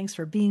Ray. Thanks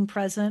for being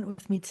present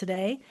with me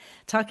today,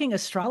 talking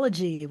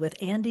astrology with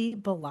Andy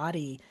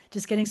Bellotti.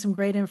 Just getting some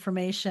great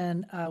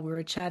information. We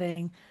were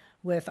chatting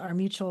with our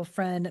mutual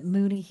friend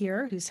Mooney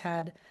here, who's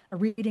had a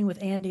reading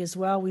with Andy as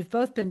well. We've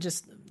both been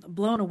just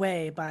blown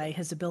away by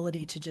his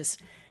ability to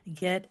just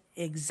get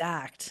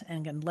exact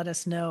and let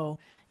us know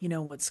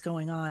what's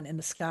going on in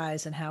the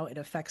skies and how it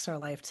affects our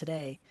life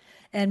today.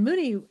 And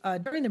Mooney,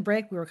 during the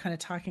break, we were kind of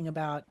talking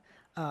about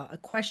a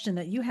question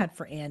that you had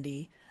for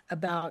Andy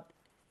about,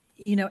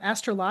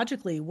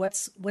 astrologically,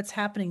 what's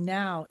happening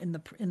now in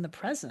the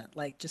present,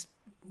 like just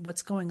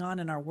what's going on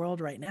in our world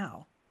right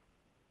now.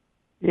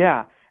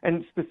 Yeah,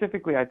 and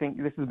specifically, I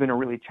think this has been a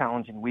really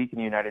challenging week in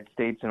the United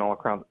States and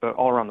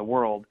all around the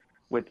world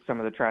with some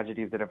of the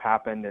tragedies that have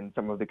happened and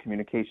some of the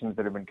communications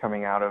that have been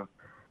coming out of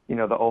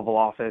the Oval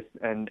Office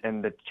and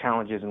the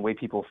challenges and the way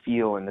people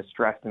feel and the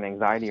stress and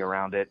anxiety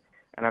around it.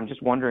 And I'm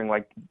just wondering,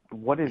 like,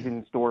 what is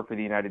in store for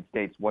the United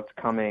States? What's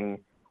coming,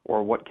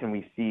 or what can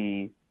we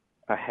see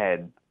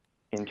ahead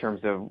in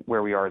terms of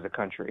where we are as a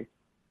country?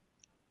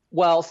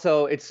 Well,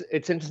 so it's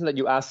interesting that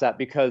you asked that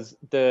because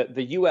the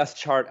U.S.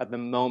 chart at the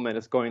moment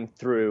is going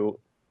through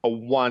a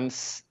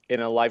once in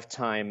a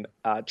lifetime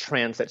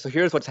transit. So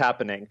here's what's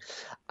happening.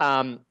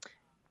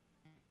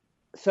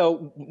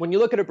 So when you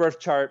look at a birth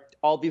chart,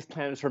 all these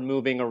planets are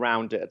moving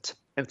around it.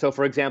 And so,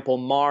 for example,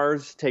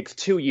 Mars takes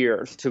 2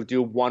 years to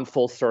do one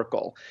full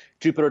circle.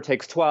 Jupiter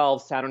takes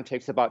 12, Saturn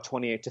takes about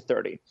 28 to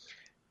 30.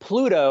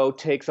 Pluto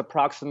takes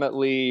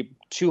approximately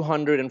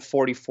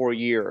 244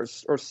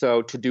 years or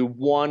so to do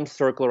one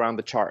circle around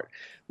the chart,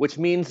 which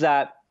means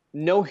that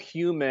no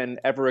human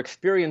ever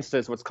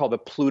experiences what's called a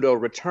Pluto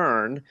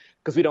return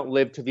because we don't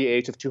live to the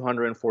age of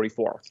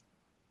 244.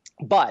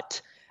 But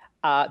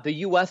the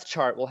U.S.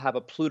 chart will have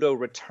a Pluto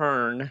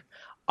return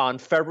on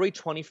February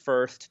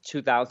 21st,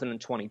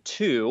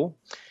 2022.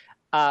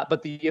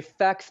 But the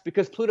effects,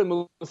 because Pluto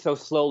moves so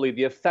slowly,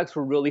 the effects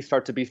will really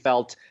start to be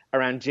felt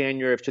around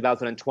January of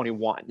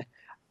 2021.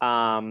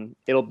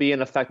 It'll be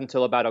in effect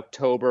until about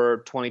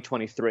October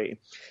 2023.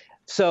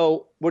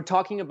 So we're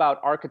talking about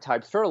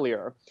archetypes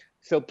earlier.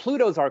 So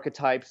Pluto's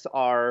archetypes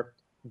are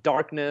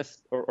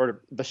darkness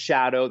or the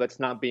shadow that's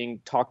not being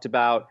talked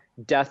about,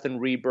 death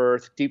and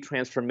rebirth, deep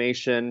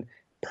transformation,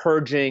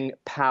 purging,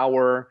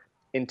 power,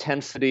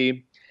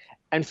 intensity.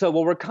 And so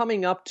what we're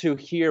coming up to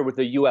here with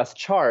the U.S.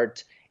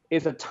 chart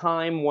is a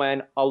time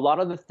when a lot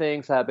of the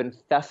things that have been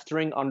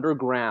festering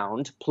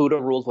underground, Pluto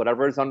rules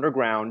whatever is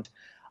underground,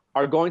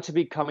 are going to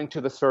be coming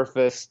to the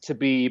surface to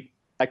be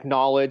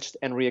acknowledged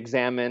and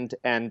reexamined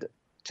and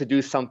to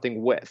do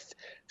something with.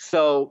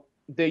 So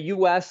the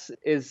U.S.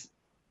 is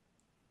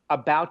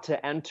about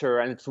to enter,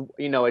 and it's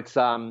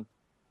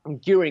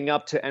gearing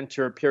up to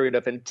enter a period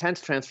of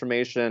intense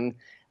transformation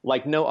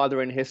like no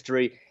other in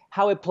history.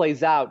 How it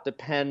plays out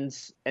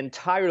depends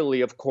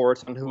entirely, of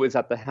course, on who is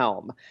at the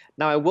helm.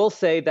 Now, I will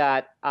say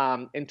that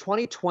in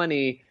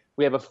 2020,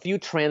 we have a few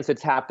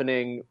transits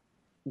happening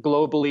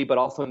globally, but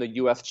also in the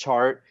U.S.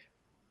 chart.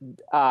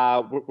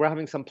 We're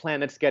having some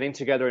planets getting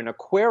together in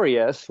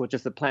Aquarius, which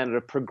is the planet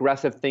of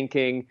progressive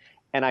thinking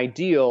and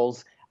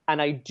ideals.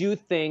 And I do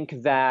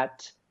think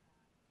that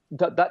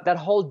that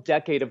whole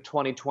decade of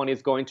 2020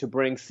 is going to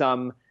bring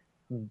some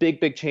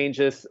big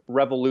changes,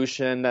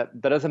 revolution.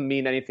 That doesn't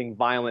mean anything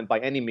violent by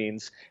any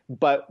means.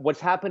 But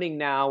what's happening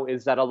now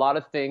is that a lot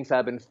of things that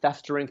have been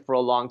festering for a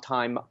long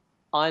time,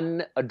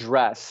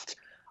 unaddressed,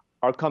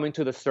 are coming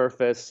to the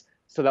surface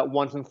so that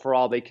once and for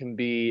all they can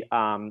be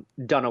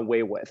done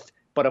away with.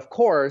 But of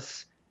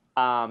course,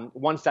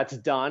 once that's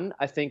done,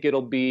 I think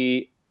it'll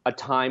be a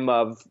time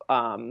of,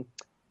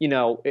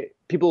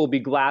 people will be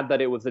glad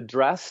that it was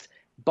addressed.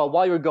 But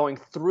while you're going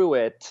through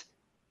it,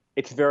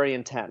 it's very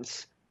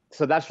intense.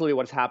 So that's really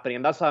what's happening.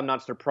 And that's why I'm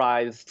not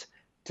surprised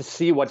to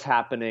see what's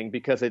happening,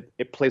 because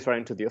it plays right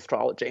into the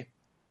astrology.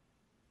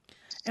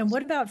 And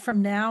what about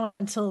from now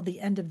until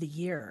the end of the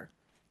year?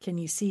 Can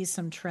you see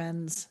some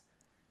trends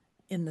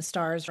in the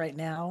stars right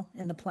now,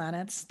 in the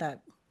planets,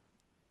 that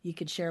you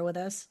could share with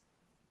us?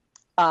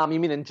 You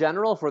mean in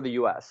general for the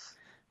U.S.?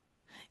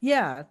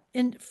 Yeah,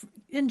 in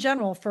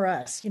general for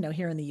us,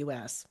 here in the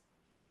U.S.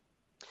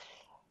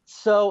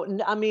 So,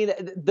 I mean,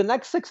 the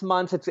next 6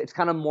 months, it's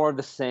kind of more of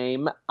the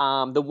same.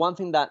 The one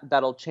thing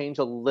that'll change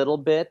a little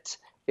bit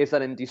is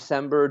that in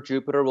December,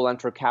 Jupiter will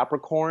enter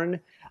Capricorn.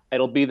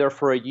 It'll be there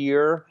for a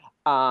year.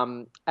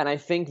 And I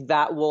think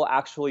that will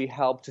actually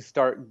help to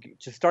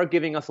start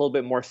giving us a little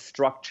bit more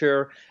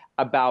structure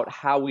about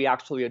how we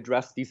actually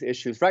address these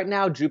issues. Right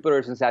now, Jupiter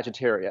is in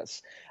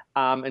Sagittarius.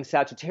 And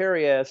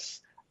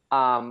Sagittarius,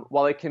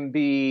 while it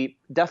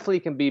definitely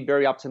can be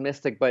very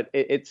optimistic, but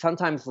it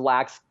sometimes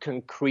lacks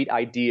concrete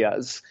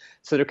ideas.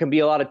 So there can be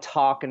a lot of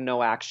talk and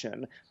no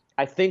action.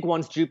 I think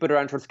once Jupiter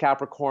enters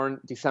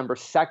Capricorn, December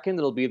 2nd,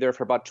 it'll be there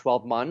for about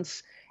 12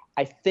 months.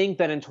 I think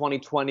that in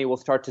 2020, we'll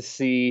start to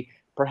see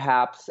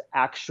perhaps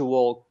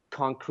actual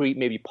concrete,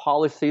 maybe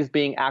policies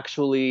being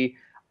actually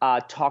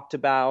talked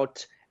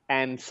about,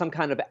 and some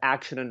kind of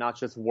action and not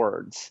just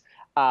words.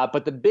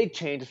 But the big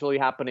change is really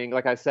happening,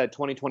 like I said,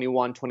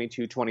 2021,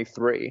 22,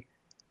 23.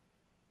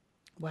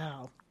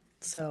 Wow.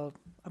 So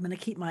I'm going to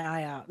keep my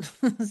eye out.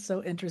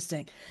 So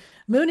interesting.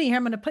 Mooney, here,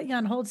 I'm going to put you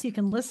on hold so you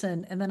can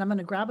listen, and then I'm going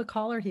to grab a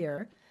caller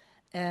here,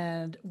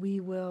 and we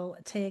will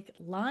take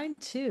line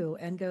 2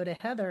 and go to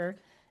Heather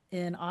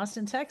in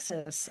Austin,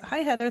 Texas. Hi,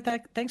 Heather.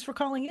 Thanks for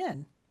calling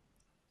in.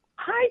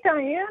 Hi,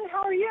 Diane.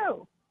 How are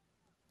you?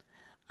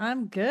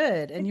 I'm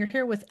good. And you're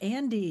here with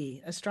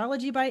Andy,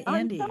 Astrology by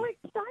Andy. I'm so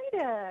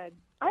excited.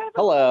 I have a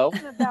Hello.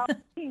 question about Hi,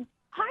 Andy.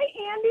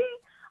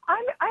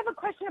 I have a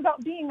question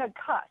about being a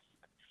cusp.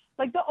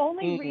 Like the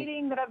only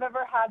reading that I've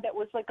ever had that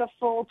was like a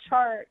full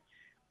chart,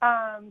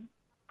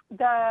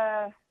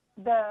 the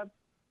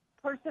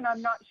person,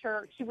 I'm not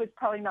sure, she was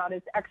probably not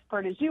as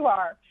expert as you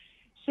are.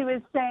 She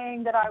was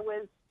saying that I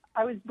was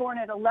born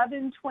at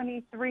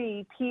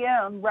 11:23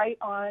 p.m. right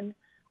on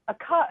a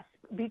cusp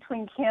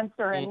between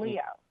Cancer and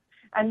Leo.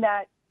 And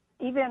that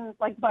even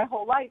like my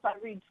whole life, I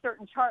read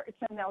certain charts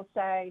and they'll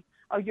say,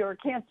 oh, you're a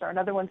Cancer. And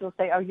other ones will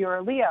say, oh, you're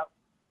a Leo.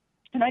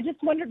 And I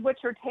just wondered what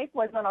your take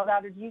was on all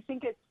that. Or do you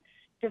think it's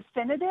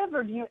definitive,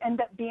 or do you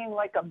end up being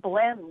like a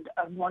blend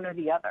of one or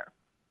the other?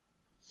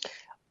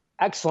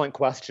 Excellent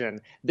question.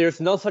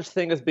 There's no such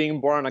thing as being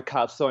born on a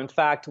cusp. So in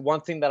fact,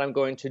 one thing that I'm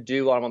going to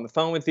do while I'm on the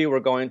phone with you,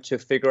 we're going to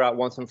figure out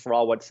once and for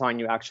all what sign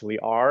you actually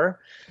are.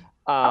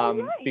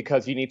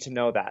 Because you need to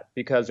know that,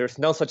 because there's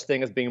no such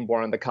thing as being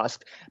born on the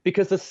cusp,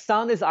 because the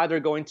sun is either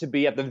going to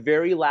be at the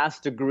very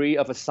last degree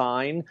of a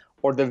sign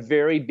or the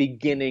very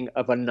beginning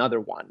of another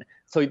one.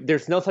 So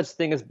there's no such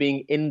thing as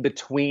being in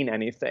between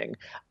anything.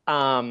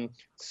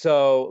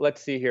 So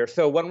let's see here.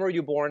 So when were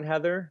you born,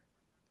 Heather?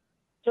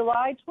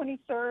 July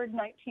 23rd,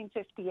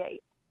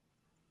 1958.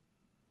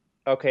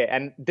 Okay.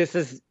 And this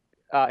is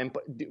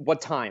what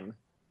time?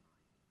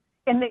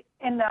 In the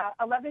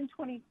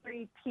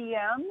 11:23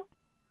 p.m.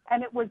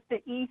 And it was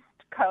the East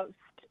Coast,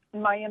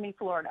 Miami,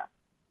 Florida.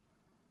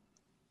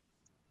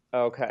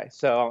 Okay,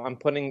 so I'm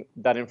putting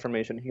that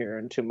information here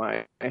into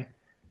my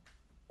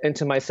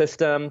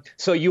system.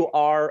 So you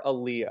are a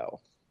Leo.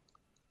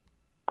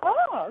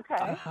 Oh, okay.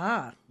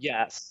 Uh-huh.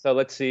 Yes. So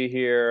let's see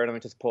here. Let me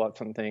just pull up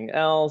something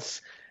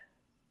else.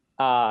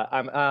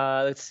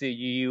 Let's see.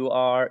 You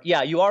are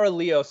a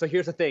Leo. So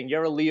here's the thing.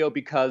 You're a Leo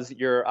because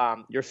your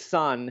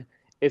sun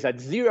is at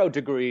 0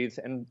 degrees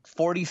and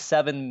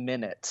 47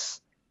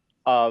 minutes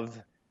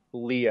of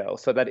Leo.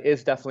 So that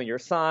is definitely your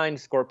sign,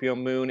 Scorpio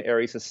moon,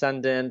 Aries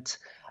ascendant.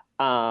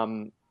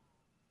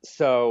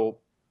 So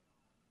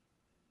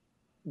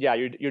yeah,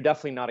 you're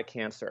definitely not a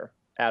Cancer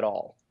at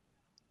all.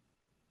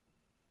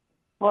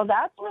 Well,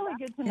 that's really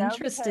good to know.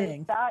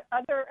 Interesting. Because that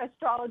other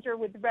astrologer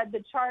would read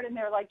the chart and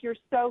they're like, you're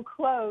so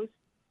close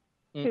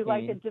to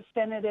like a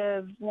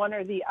definitive one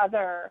or the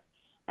other.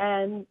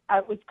 And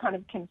it was kind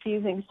of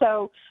confusing.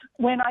 So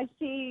when I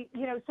see,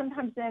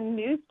 sometimes in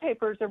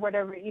newspapers or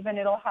whatever, even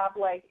it'll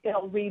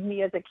read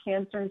me as a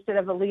Cancer instead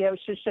of a Leo.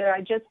 Should I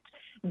just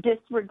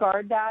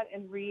disregard that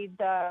and read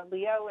the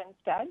Leo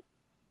instead?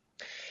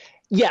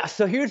 Yeah,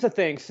 so here's the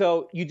thing.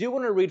 So you do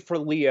want to read for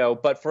Leo,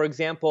 but for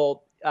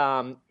example,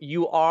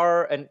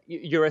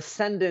 your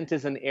ascendant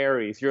is in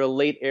Aries. You're a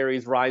late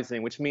Aries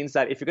rising, which means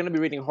that if you're going to be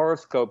reading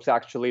horoscopes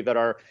actually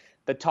that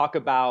talk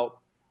about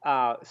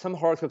some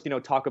horoscopes,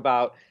 talk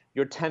about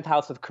your 10th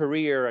house of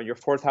career and your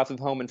 4th house of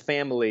home and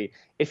family.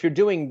 If you're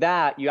doing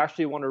that, you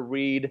actually want to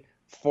read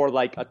for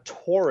like a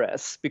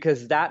Taurus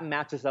because that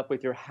matches up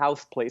with your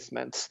house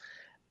placements.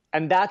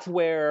 And that's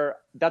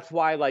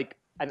why like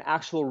an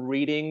actual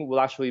reading will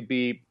actually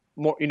be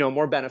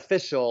more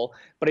beneficial.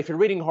 But if you're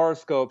reading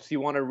horoscopes, you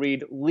want to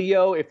read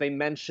Leo if they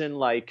mention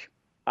like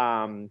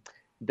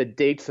the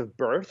dates of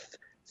birth.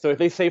 So if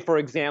they say, for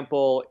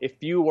example,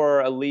 if you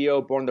were a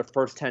Leo born the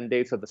first 10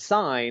 days of the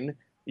sign,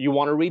 you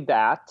want to read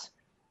that.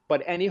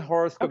 But any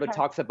horoscope that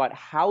talks about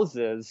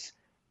houses,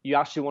 you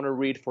actually want to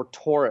read for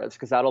Taurus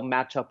because that'll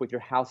match up with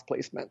your house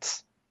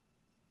placements.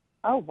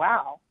 Oh,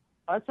 wow.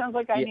 Well, that sounds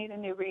like I need a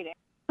new reading.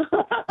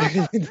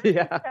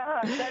 Yeah.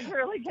 That's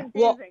really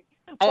confusing.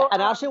 Well,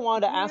 and I actually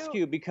wanted to ask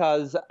you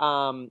because,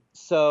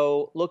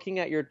 so looking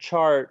at your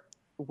chart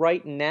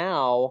right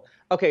now,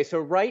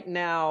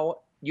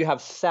 you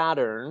have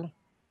Saturn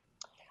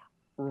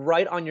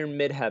right on your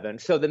midheaven.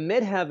 So the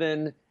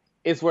midheaven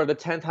is where the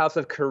 10th house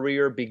of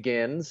career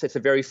begins. It's a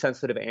very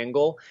sensitive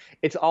angle.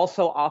 It's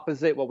also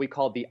opposite what we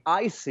call the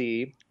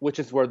IC, which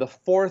is where the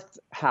 4th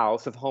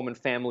house of home and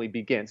family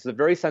begins. It's a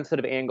very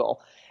sensitive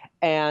angle.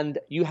 And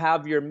you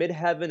have your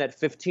midheaven at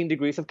 15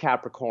 degrees of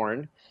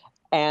Capricorn.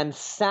 And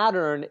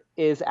Saturn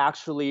is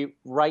actually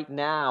right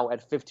now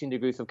at 15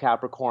 degrees of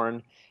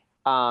Capricorn.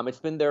 It's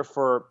been there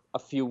for a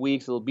few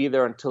weeks. It'll be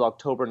there until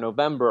October,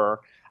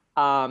 November.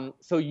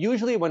 So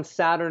usually when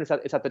Saturn is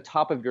at the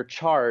top of your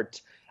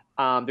chart,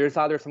 there's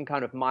either some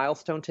kind of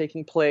milestone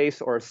taking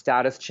place or a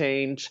status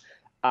change.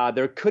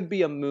 There could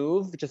be a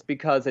move just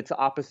because it's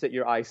opposite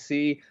your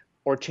IC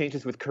or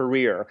changes with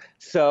career.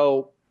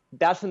 So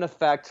that's an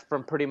effect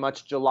from pretty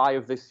much July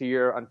of this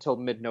year until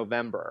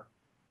mid-November.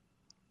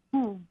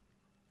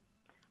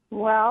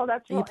 Well,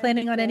 that's Are you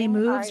planning on any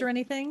moves or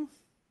anything?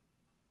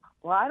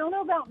 Well, I don't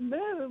know about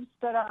moves,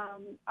 but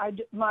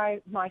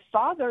my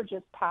father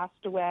just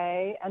passed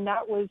away, and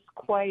that was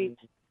quite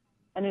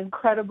an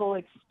incredible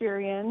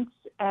experience.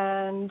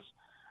 And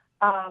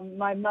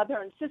my mother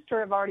and sister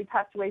have already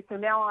passed away, so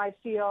now I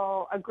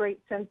feel a great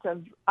sense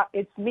of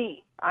it's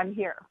me. I'm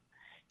here,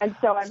 and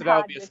so that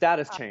would be a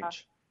status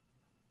change.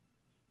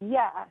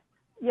 Yeah.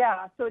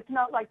 So it's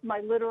not like my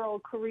literal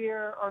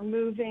career or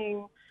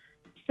moving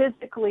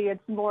physically.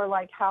 It's more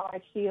like how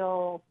I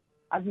feel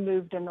I've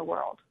moved in the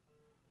world.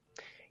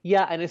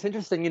 Yeah, and it's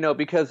interesting,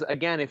 because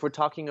again, if we're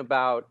talking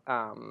about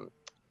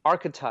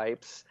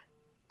archetypes,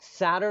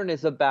 Saturn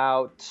is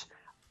about,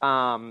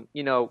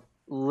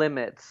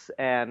 limits.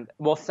 And,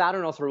 well,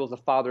 Saturn also rules a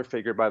father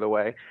figure, by the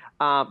way.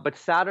 But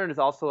Saturn is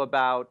also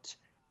about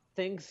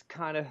things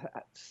kind of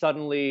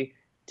suddenly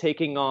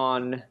taking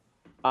on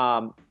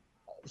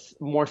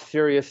more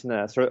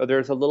seriousness, or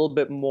there's a little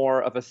bit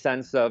more of a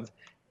sense of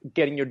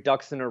getting your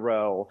ducks in a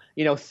row.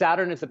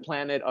 Saturn is a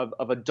planet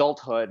of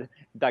adulthood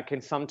that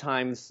can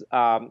sometimes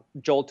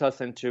jolt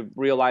us into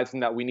realizing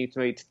that we need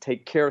to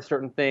take care of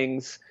certain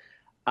things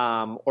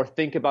or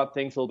think about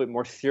things a little bit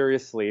more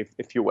seriously,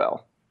 if you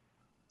will.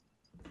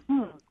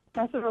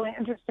 That's really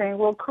interesting.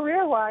 Well,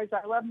 career-wise,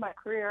 I love my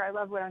career. I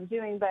love what I'm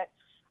doing, but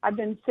I've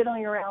been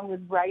fiddling around with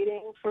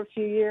writing for a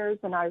few years,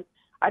 and I'd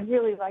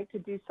really like to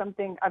do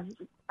something.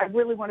 I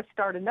really want to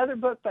start another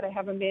book, but I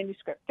have a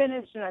manuscript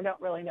finished, and I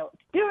don't really know what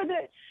to do with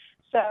it.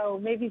 So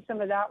maybe some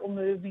of that will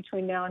move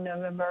between now and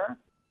November.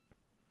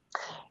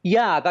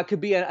 Yeah, that could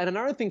be. And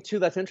another thing, too,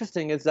 that's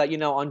interesting is that,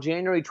 on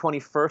January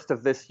 21st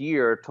of this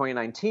year,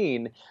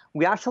 2019,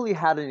 we actually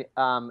had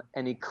an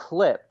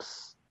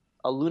eclipse,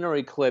 a lunar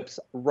eclipse,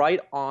 right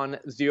on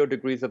 0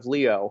 degrees of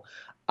Leo.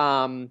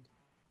 And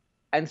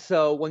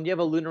so when you have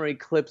a lunar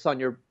eclipse on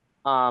your,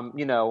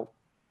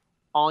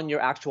 on your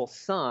actual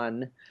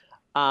sun,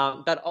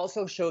 that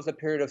also shows a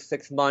period of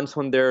 6 months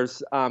when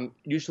there's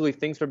usually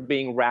things are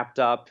being wrapped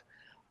up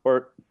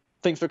or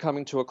things are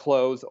coming to a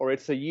close, or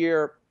it's a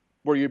year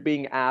where you're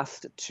being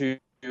asked to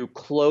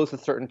close a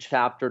certain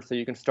chapter so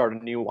you can start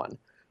a new one.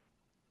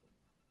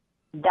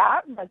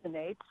 That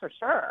resonates for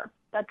sure.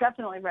 That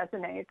definitely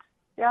resonates.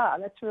 Yeah,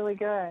 that's really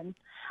good.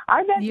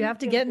 You have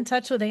to get in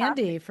touch with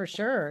Andy for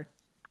sure.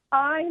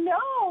 I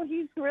know.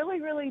 He's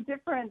really, really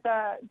different.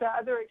 The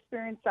other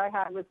experience I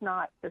had was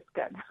not this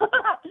good.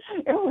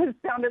 It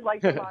sounded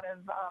like a lot of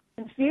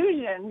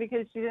confusion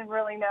because she didn't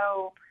really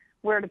know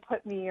where to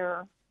put me,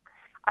 or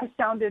you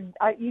sound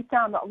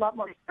a lot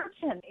more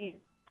searching.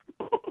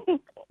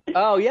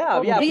 Oh,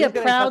 yeah. Be a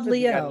proud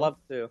Leo. I'd love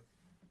to.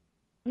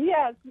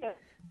 Yes.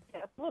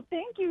 Yes. Well,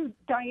 thank you,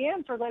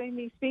 Diane, for letting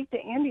me speak to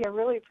Andy. I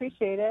really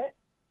appreciate it.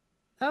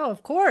 Oh,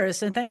 of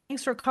course. And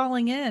thanks for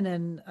calling in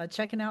and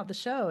checking out the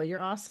show.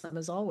 You're awesome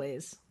as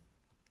always.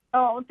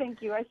 Oh,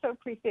 thank you. I so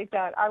appreciate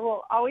that. I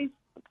will always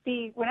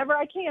be, whenever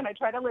I can, I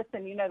try to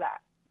listen. You know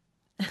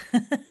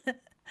that.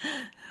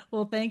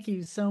 Well, thank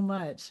you so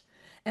much.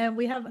 And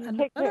we have You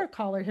take another care.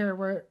 caller here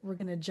we're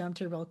going to jump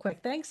to real quick.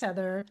 Thanks,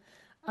 Heather.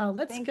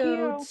 Let's Thank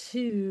go you.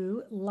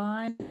 to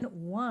line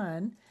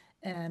one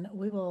and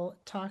we will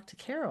talk to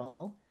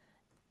Carol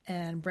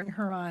and bring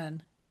her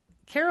on.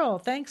 Carol,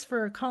 thanks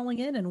for calling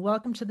in and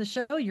welcome to the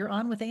show. You're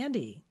on with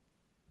Andy.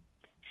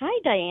 Hi,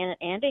 Diane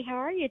and Andy. How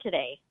are you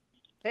today?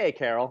 Hey,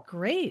 Carol.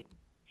 Great.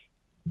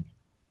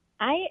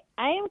 I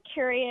am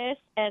curious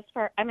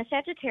I'm a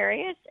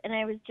Sagittarius, and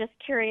I was just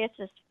curious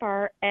as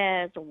far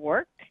as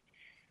work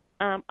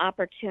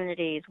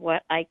opportunities,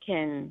 what I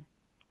can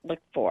look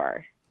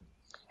for.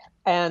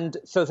 And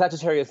so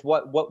Sagittarius,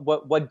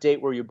 what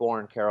date were you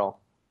born, Carol?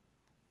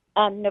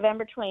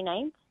 November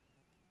 29th.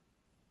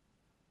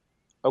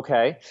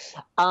 Okay.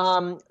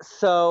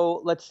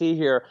 So let's see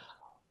here.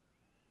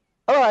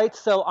 All right,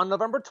 so on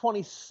November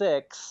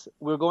 26th,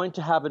 we're going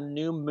to have a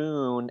new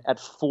moon at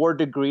 4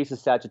 degrees of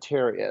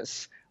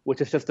Sagittarius, which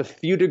is just a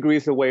few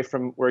degrees away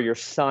from where your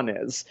sun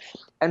is.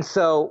 And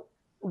so,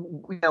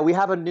 we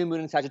have a new moon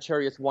in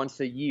Sagittarius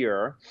once a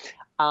year.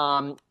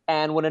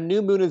 And when a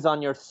new moon is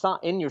on your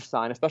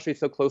sign, especially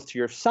so close to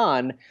your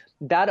sun,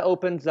 that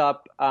opens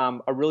up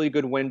a really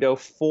good window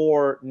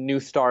for new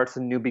starts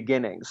and new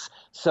beginnings.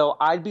 So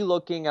I'd be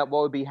looking at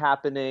what would be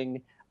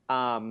happening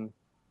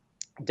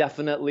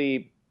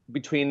definitely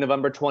between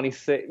November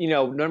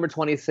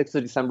 26th to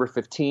December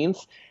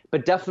 15th.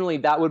 But definitely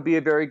that would be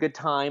a very good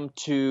time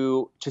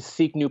to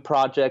seek new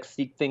projects,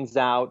 seek things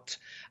out,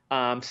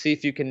 see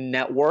if you can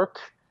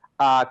network,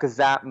 because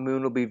that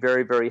moon will be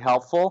very, very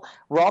helpful.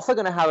 We're also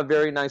going to have a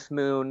very nice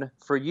moon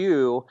for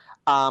you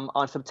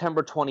on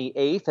September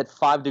 28th at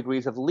 5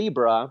 degrees of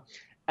Libra.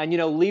 And,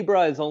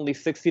 Libra is only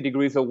 60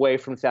 degrees away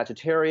from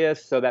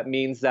Sagittarius, so that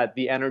means that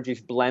the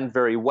energies blend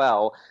very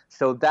well.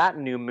 So that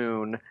new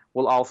moon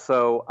will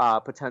also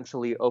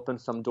potentially open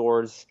some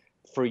doors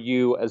for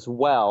you as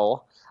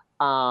well.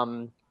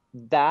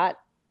 That,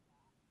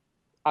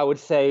 I would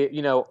say,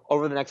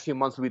 over the next few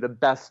months will be the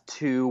best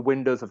 2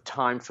 windows of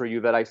time for you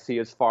that I see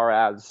as far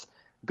as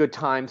good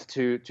times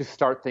to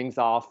start things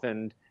off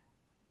and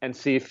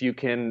see if you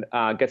can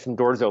get some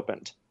doors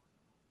opened.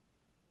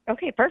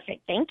 Okay,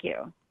 perfect. Thank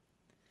you.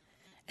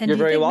 And You're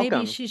do you very think welcome.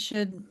 maybe she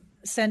should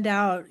send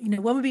out,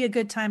 when would be a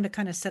good time to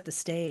kind of set the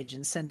stage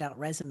and send out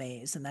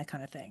resumes and that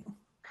kind of thing?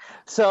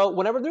 So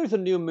whenever there's a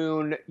new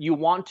moon, you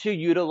want to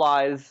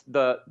utilize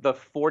the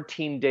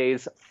 14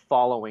 days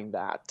following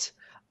that.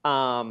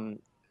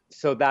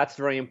 So that's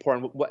very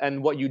important.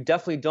 And what you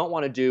definitely don't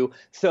want to do,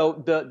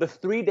 so the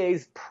 3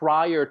 days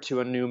prior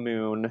to a new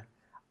moon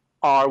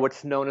are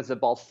what's known as a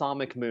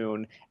balsamic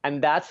moon.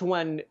 And that's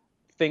when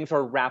things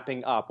are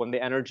wrapping up, when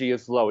the energy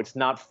is low. It's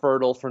not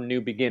fertile for new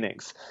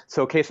beginnings.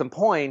 So case in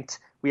point,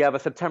 we have a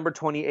September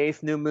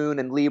 28th new moon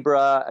in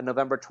Libra, a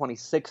November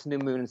 26th new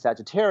moon in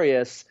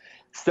Sagittarius.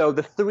 So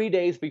the 3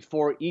 days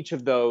before each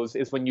of those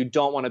is when you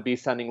don't want to be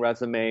sending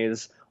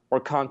resumes or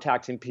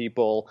contacting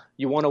people.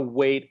 You want to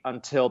wait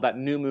until that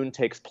new moon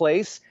takes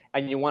place,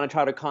 and you want to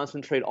try to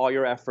concentrate all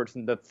your efforts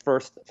in the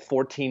first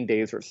 14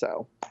 days or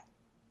so.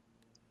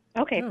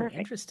 Okay, Oh, perfect.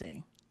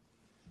 interesting.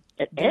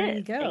 There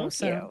you go. Thank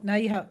So you. now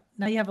you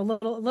have a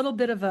little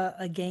bit of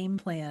a game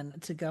plan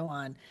to go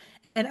on.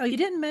 And you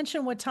didn't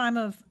mention what time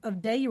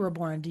of day you were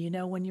born. Do you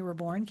know when you were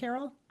born,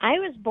 Carol? I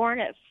was born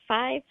at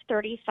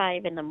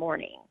 5:35 in the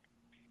morning,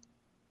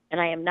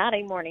 and I am not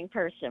a morning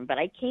person, but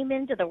I came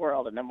into the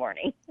world in the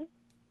morning.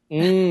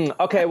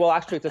 Okay, well,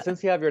 actually, so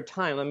since you have your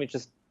time, let me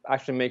just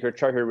actually make your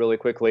chart here really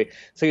quickly.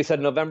 So you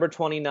said November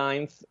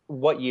 29th,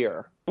 what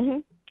year?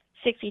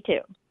 62.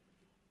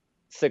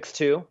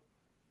 6/2?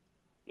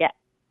 Yeah.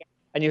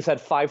 And you said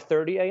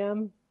 5:30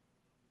 a.m.?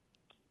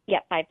 Yeah,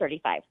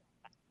 5:35.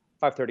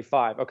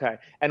 5:35, okay.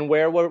 And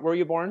where were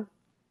you born?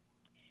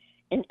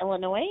 In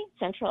Illinois,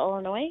 Central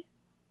Illinois,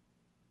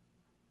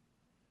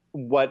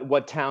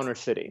 What town or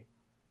city?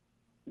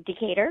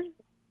 Decatur.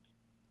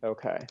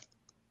 Okay.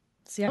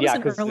 See, I was Yeah,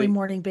 an 'cause early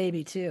morning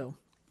baby too.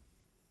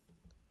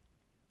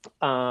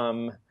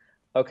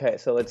 Okay,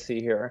 so let's see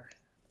here.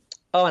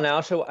 Oh, and I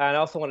also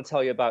want to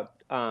tell you about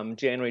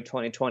January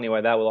 2020,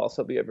 why that will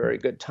also be a very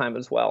good time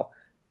as well.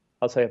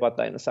 I'll tell you about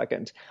that in a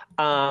second.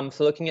 So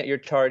looking at your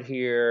chart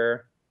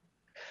here.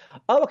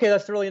 Oh, okay,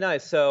 that's really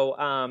nice.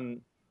 So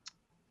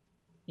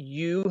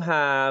you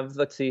have,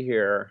 let's see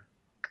here.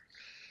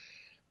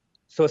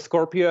 So a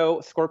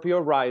Scorpio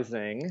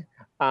rising.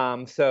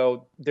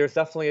 So there's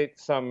definitely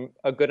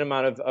a good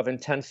amount of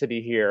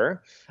intensity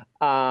here.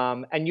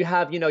 And you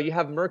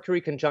have Mercury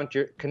conjunct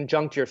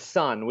your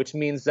sun, which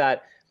means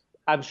that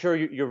I'm sure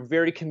you're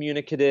very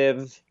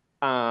communicative.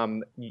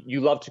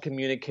 You love to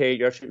communicate.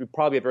 You're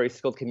probably a very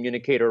skilled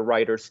communicator,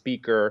 writer,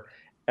 speaker,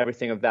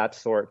 everything of that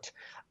sort.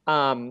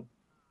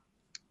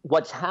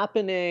 What's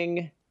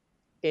happening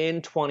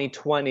in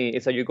 2020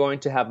 is that you're going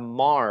to have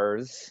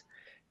Mars.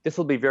 This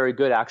will be very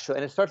good, actually.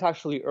 And it starts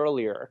actually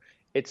earlier.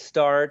 It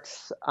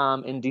starts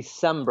in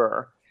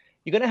December.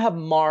 You're going to have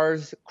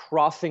Mars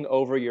crossing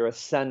over your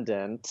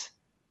ascendant.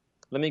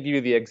 Let me give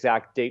you the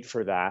exact date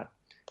for that.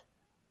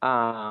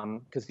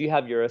 Because you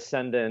have your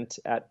ascendant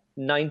at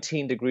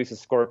 19 degrees of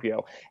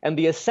Scorpio. And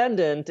the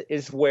ascendant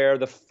is where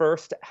the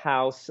first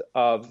house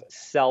of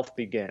self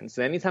begins.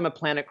 So anytime a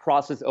planet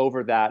crosses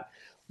over that,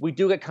 we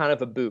do get kind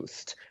of a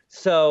boost.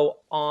 So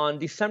on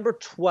December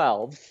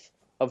 12th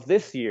of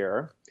this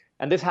year,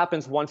 and this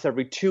happens once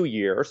every 2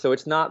 years, so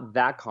it's not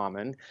that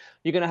common,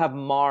 you're going to have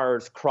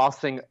Mars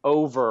crossing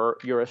over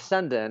your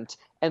ascendant.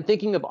 And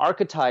thinking of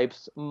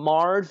archetypes,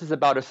 Mars is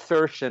about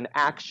assertion,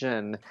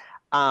 action,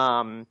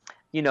 having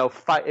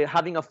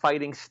a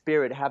fighting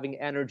spirit, having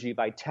energy,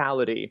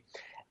 vitality.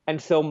 And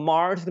so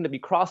Mars is going to be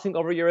crossing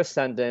over your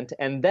ascendant.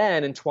 And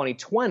then in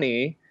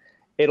 2020,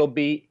 it'll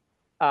be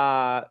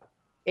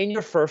in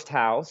your first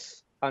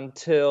house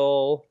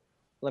until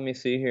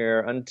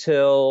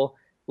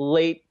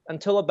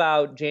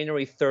about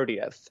January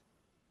 30th.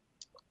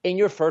 In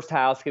your first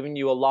house, giving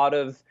you a lot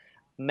of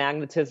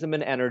magnetism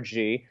and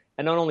energy.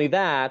 And not only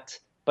that,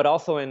 but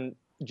also in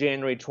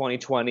January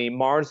 2020,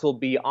 Mars will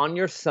be on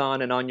your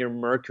Sun and on your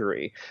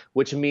Mercury,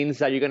 which means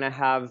that you're going to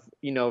have,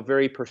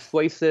 very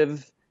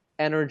persuasive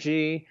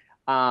energy.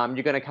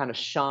 You're going to kind of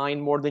shine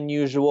more than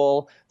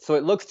usual. So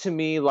it looks to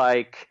me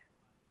like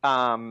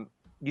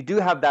you do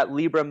have that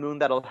Libra moon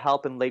that'll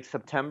help in late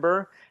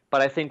September.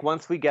 But I think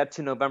once we get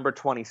to November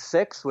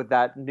 26th with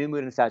that new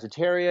moon in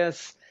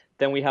Sagittarius,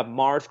 then we have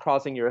Mars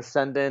crossing your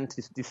ascendant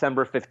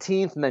December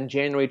 15th, and then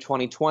January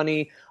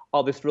 2020,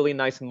 all this really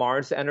nice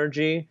Mars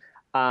energy.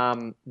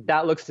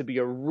 That looks to be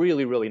a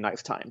really, really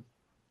nice time.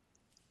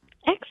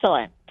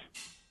 Excellent.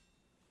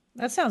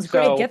 That sounds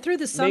great. Get through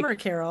the summer,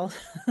 Carol.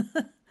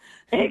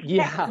 Exactly.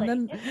 Yeah.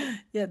 And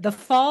then, the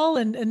fall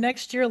and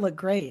next year look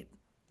great.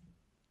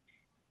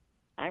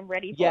 I'm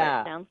ready for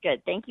it. Sounds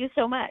good. Thank you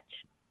so much.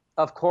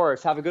 Of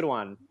course. Have a good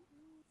one.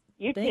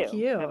 You too. Thank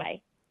you.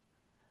 Bye-bye.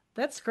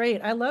 That's great.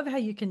 I love how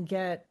you can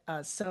get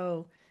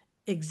so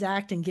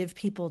exact and give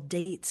people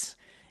dates,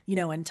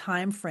 and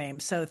time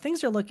frames. So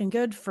things are looking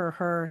good for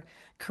her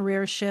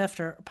career shift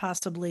or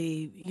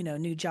possibly,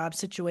 new job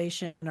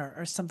situation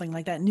or something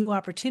like that. New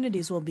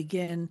opportunities will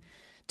begin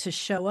to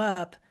show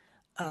up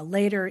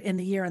later in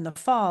the year in the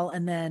fall,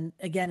 and then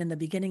again in the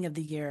beginning of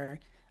the year,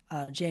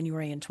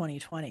 January in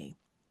 2020.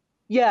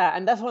 Yeah,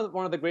 and that's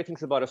one of the great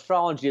things about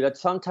astrology, that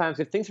sometimes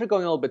if things are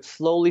going a little bit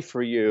slowly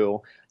for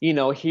you,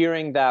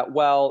 hearing that,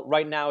 well,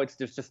 right now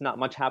there's just not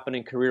much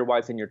happening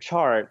career-wise in your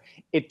chart,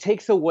 it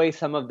takes away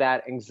some of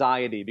that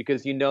anxiety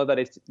because you know that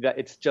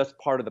it's just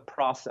part of the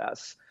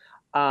process.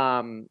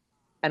 And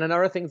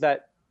another thing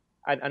that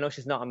I know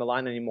she's not on the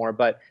line anymore,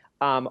 but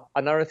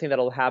another thing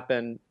that'll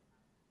happen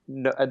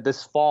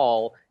this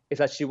fall is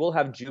that she will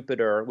have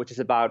Jupiter, which is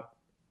about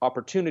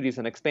opportunities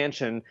and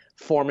expansion,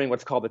 forming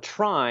what's called a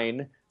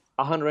trine,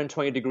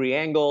 120-degree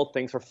angle.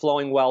 Things are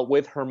flowing well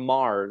with her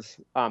Mars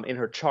in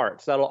her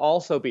chart. So that'll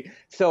also be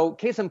 – so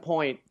case in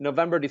point,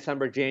 November,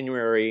 December,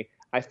 January,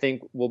 I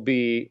think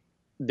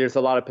there's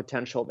a lot of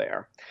potential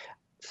there.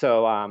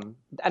 So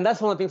and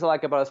that's one of the things I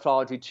like about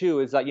astrology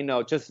too, is that,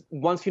 just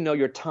once you know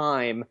your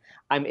time,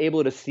 I'm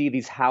able to see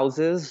these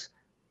houses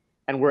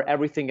and where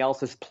everything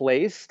else is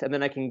placed, and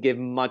then I can give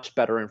much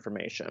better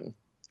information.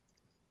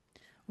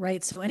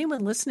 Right. So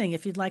anyone listening,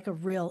 if you'd like a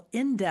real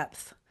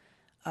in-depth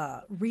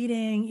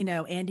reading,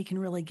 Andy can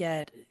really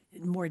get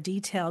more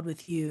detailed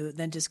with you,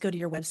 then just go to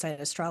your website,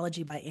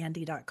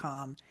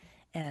 astrologybyandi.com,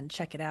 and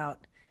check it out.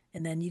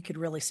 And then you could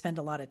really spend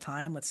a lot of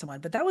time with someone.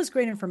 But that was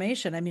great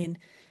information. I mean,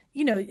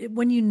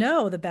 when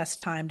the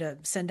best time to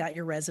send out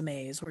your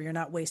resumes where you're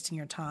not wasting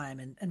your time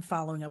and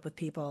following up with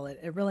people,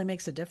 it really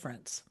makes a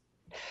difference.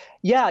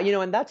 Yeah,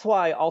 and that's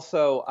why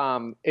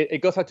also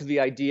it goes back to the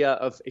idea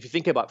of, if you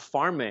think about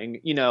farming,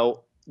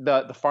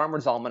 the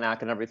Farmer's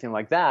Almanac and everything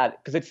like that,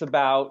 because it's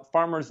about,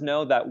 farmers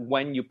know that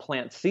when you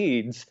plant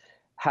seeds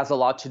has a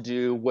lot to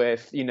do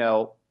with,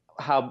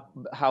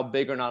 how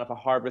big or not of a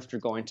harvest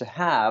you're going to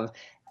have.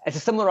 It's a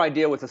similar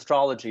idea with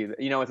astrology.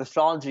 With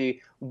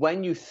astrology,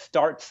 when you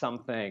start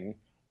something,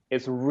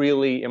 it's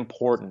really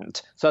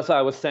important. So that's why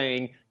I was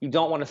saying you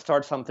don't want to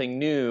start something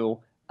new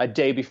a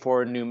day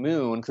before a new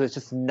moon, because it's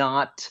just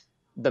not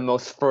the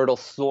most fertile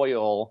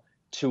soil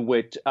in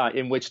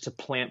which to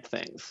plant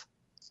things.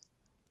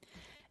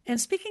 And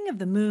speaking of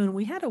the moon,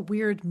 we had a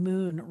weird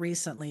moon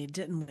recently,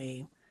 didn't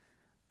we?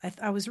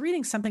 I was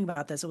reading something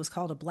about this. It was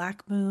called a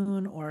black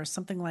moon or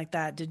something like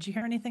that. Did you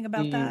hear anything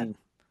about that?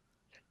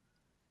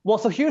 Well,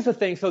 so here's the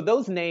thing. So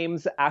those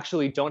names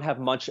actually don't have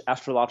much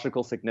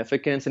astrological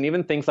significance, and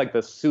even things like the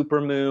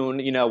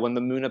supermoon, when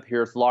the moon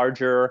appears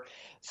larger.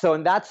 So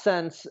in that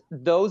sense,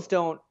 those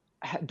don't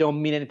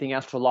mean anything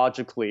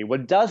astrologically.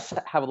 What does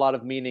have a lot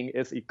of meaning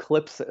is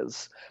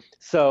eclipses.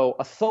 So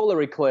a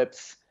solar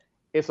eclipse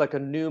is like a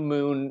new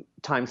moon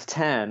times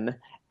 10,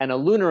 and a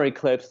lunar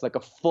eclipse like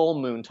a full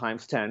moon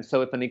times 10.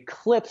 So if an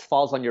eclipse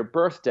falls on your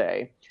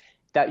birthday,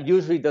 that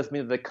usually does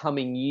mean that the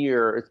coming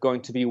year is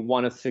going to be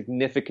one of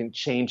significant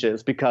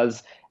changes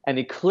because an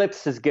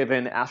eclipse is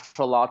given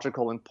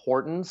astrological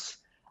importance.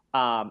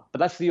 But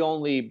that's the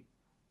only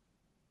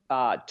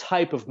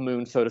type of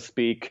moon, so to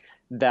speak,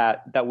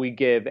 that we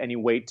give any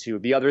weight to.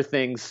 The other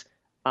things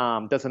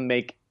doesn't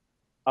make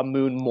a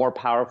moon more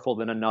powerful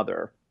than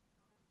another.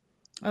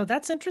 Oh,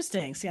 that's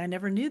interesting. See, I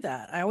never knew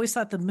that. I always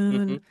thought the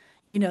moon,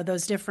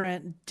 those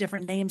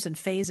different names and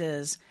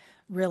phases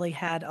really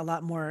had a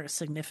lot more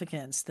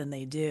significance than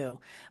they do.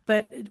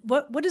 But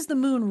what is the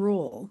moon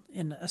rule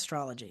in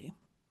astrology?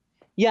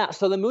 Yeah,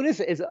 so the moon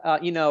is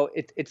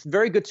it's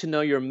very good to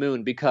know your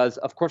moon because,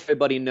 of course,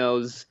 everybody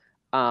knows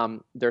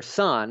their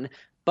sun.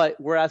 But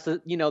whereas,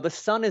 the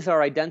sun is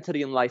our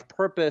identity and life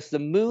purpose, the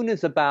moon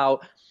is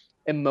about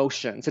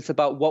emotions. It's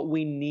about what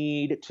we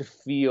need to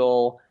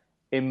feel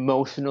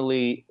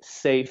emotionally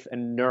safe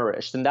and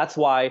nourished. And that's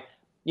why,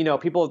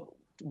 people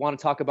want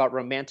to talk about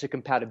romantic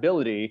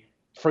compatibility.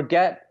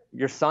 Forget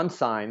your sun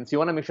signs. You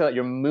want to make sure that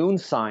your moon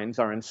signs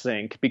are in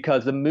sync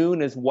because the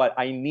moon is what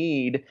I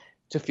need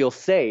to feel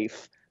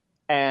safe.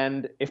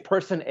 And if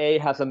person A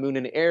has a moon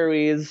in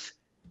Aries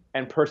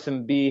and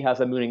person B has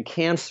a moon in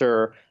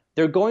Cancer,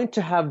 they're going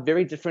to have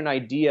very different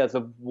ideas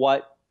of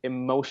what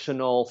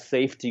emotional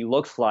safety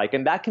looks like.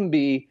 And that can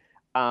be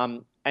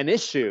an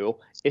issue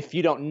if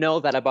you don't know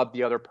that about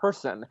the other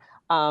person.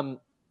 The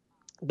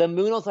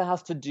moon also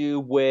has to do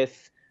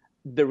with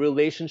the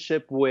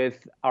relationship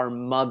with our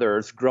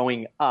mothers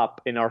growing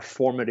up in our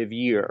formative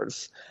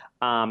years,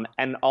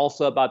 and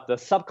also about the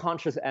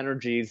subconscious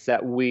energies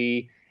that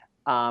we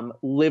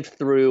lived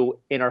through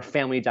in our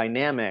family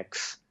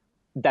dynamics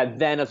that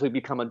then as we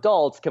become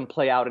adults can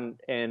play out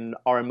in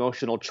our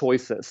emotional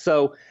choices.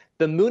 So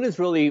the moon is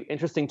really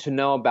interesting to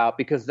know about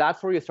because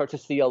that's where you start to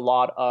see a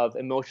lot of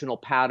emotional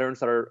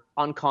patterns that are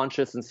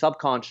unconscious and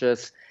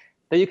subconscious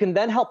that you can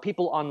then help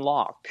people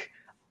unlock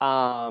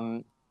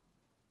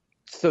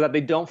so that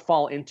they don't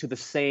fall into the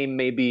same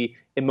maybe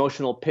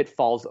emotional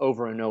pitfalls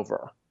over and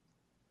over.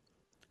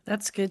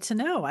 That's good to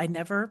know. I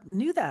never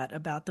knew that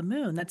about the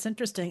moon. That's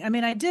interesting. I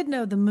mean, I did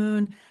know the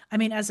moon. I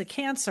mean, as a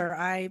Cancer,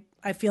 I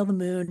feel the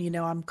moon,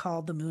 I'm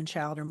called the moon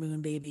child or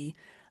moon baby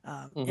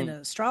in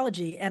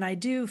astrology. And I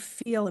do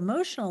feel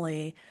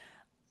emotionally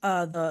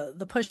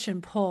the push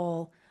and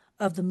pull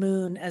of the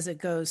moon as it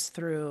goes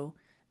through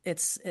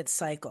its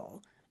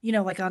cycle.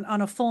 Like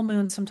on a full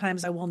moon,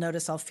 sometimes I will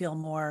notice I'll feel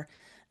more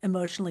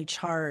emotionally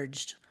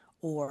charged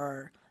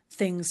or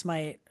things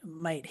might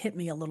hit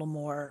me a little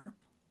more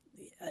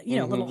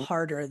a little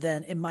harder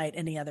than it might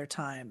any other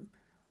time.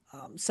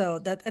 So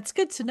that's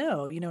good to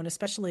know, and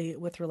especially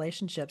with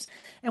relationships.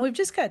 And we've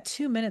just got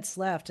 2 minutes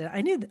left.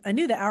 And I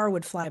knew the hour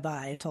would fly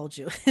by. I told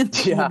you in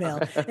the email.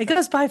 It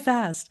goes by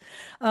fast.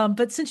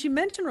 But since you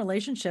mentioned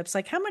relationships,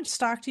 like how much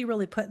stock do you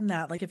really put in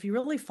that? Like if you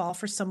really fall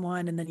for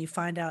someone and then you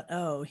find out,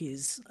 oh,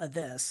 he's a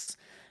this,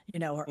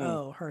 or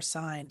oh, her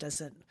sign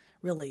doesn't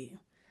really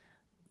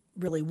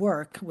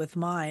work with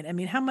mine. I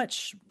mean, how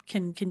much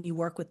can you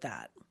work with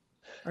that?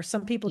 Are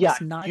some people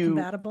just not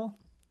compatible?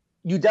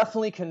 You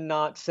definitely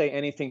cannot say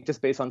anything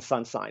just based on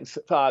sun signs.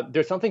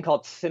 There's something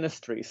called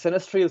synastry.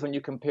 Synastry is when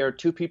you compare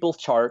two people's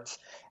charts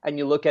and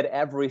you look at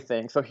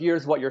everything. So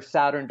here's what your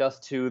Saturn does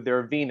to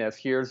their Venus.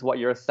 Here's what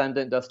your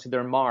ascendant does to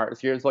their Mars.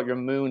 Here's what your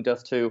moon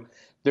does to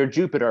their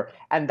Jupiter.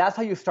 And that's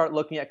how you start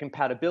looking at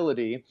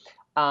compatibility.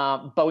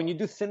 But when you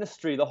do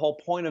synastry, the whole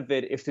point of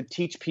it is to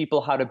teach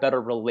people how to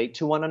better relate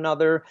to one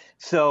another.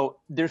 So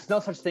there's no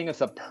such thing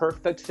as a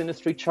perfect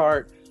synastry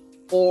chart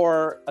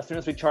or a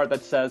synastry chart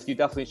that says you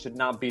definitely should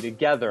not be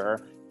together,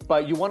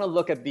 but you want to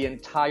look at the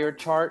entire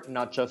chart,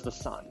 not just the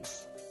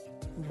suns.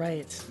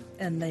 Right.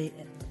 And the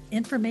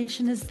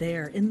information is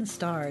there in the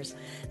stars.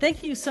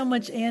 Thank you so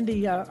much,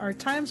 Andy. Our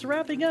time's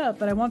wrapping up,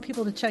 but I want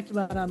people to check you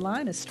out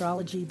online,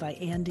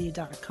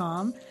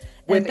 astrologybandy.com.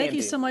 And thank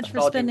you so much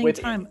for spending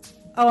time.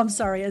 Oh, I'm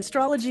sorry,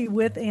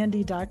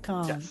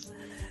 astrologywithandy.com. Yes.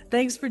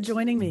 Thanks for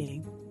joining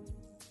me.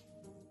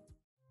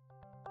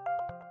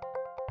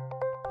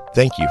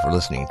 Thank you for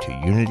listening to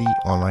Unity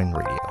Online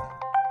Radio,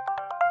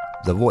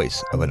 the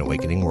voice of an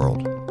awakening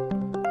world.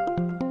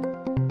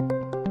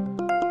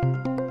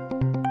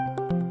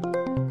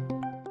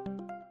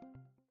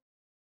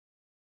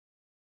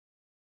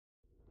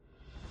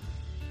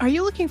 Are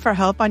you looking for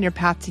help on your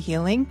path to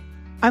healing?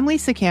 I'm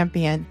Lisa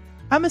Campion.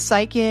 I'm a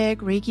psychic,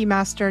 Reiki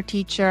master,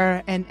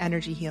 teacher, and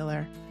energy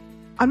healer.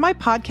 On my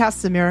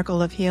podcast, The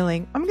Miracle of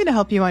Healing, I'm going to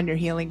help you on your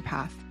healing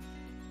path.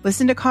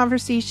 Listen to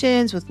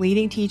conversations with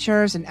leading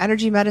teachers in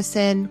energy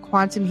medicine,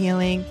 quantum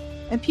healing,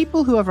 and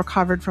people who have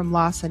recovered from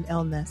loss and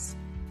illness.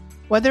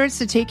 Whether it's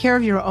to take care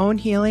of your own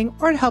healing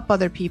or to help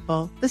other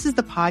people, this is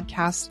the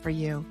podcast for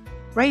you,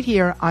 right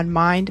here on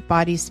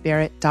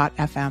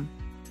mindbodyspirit.fm.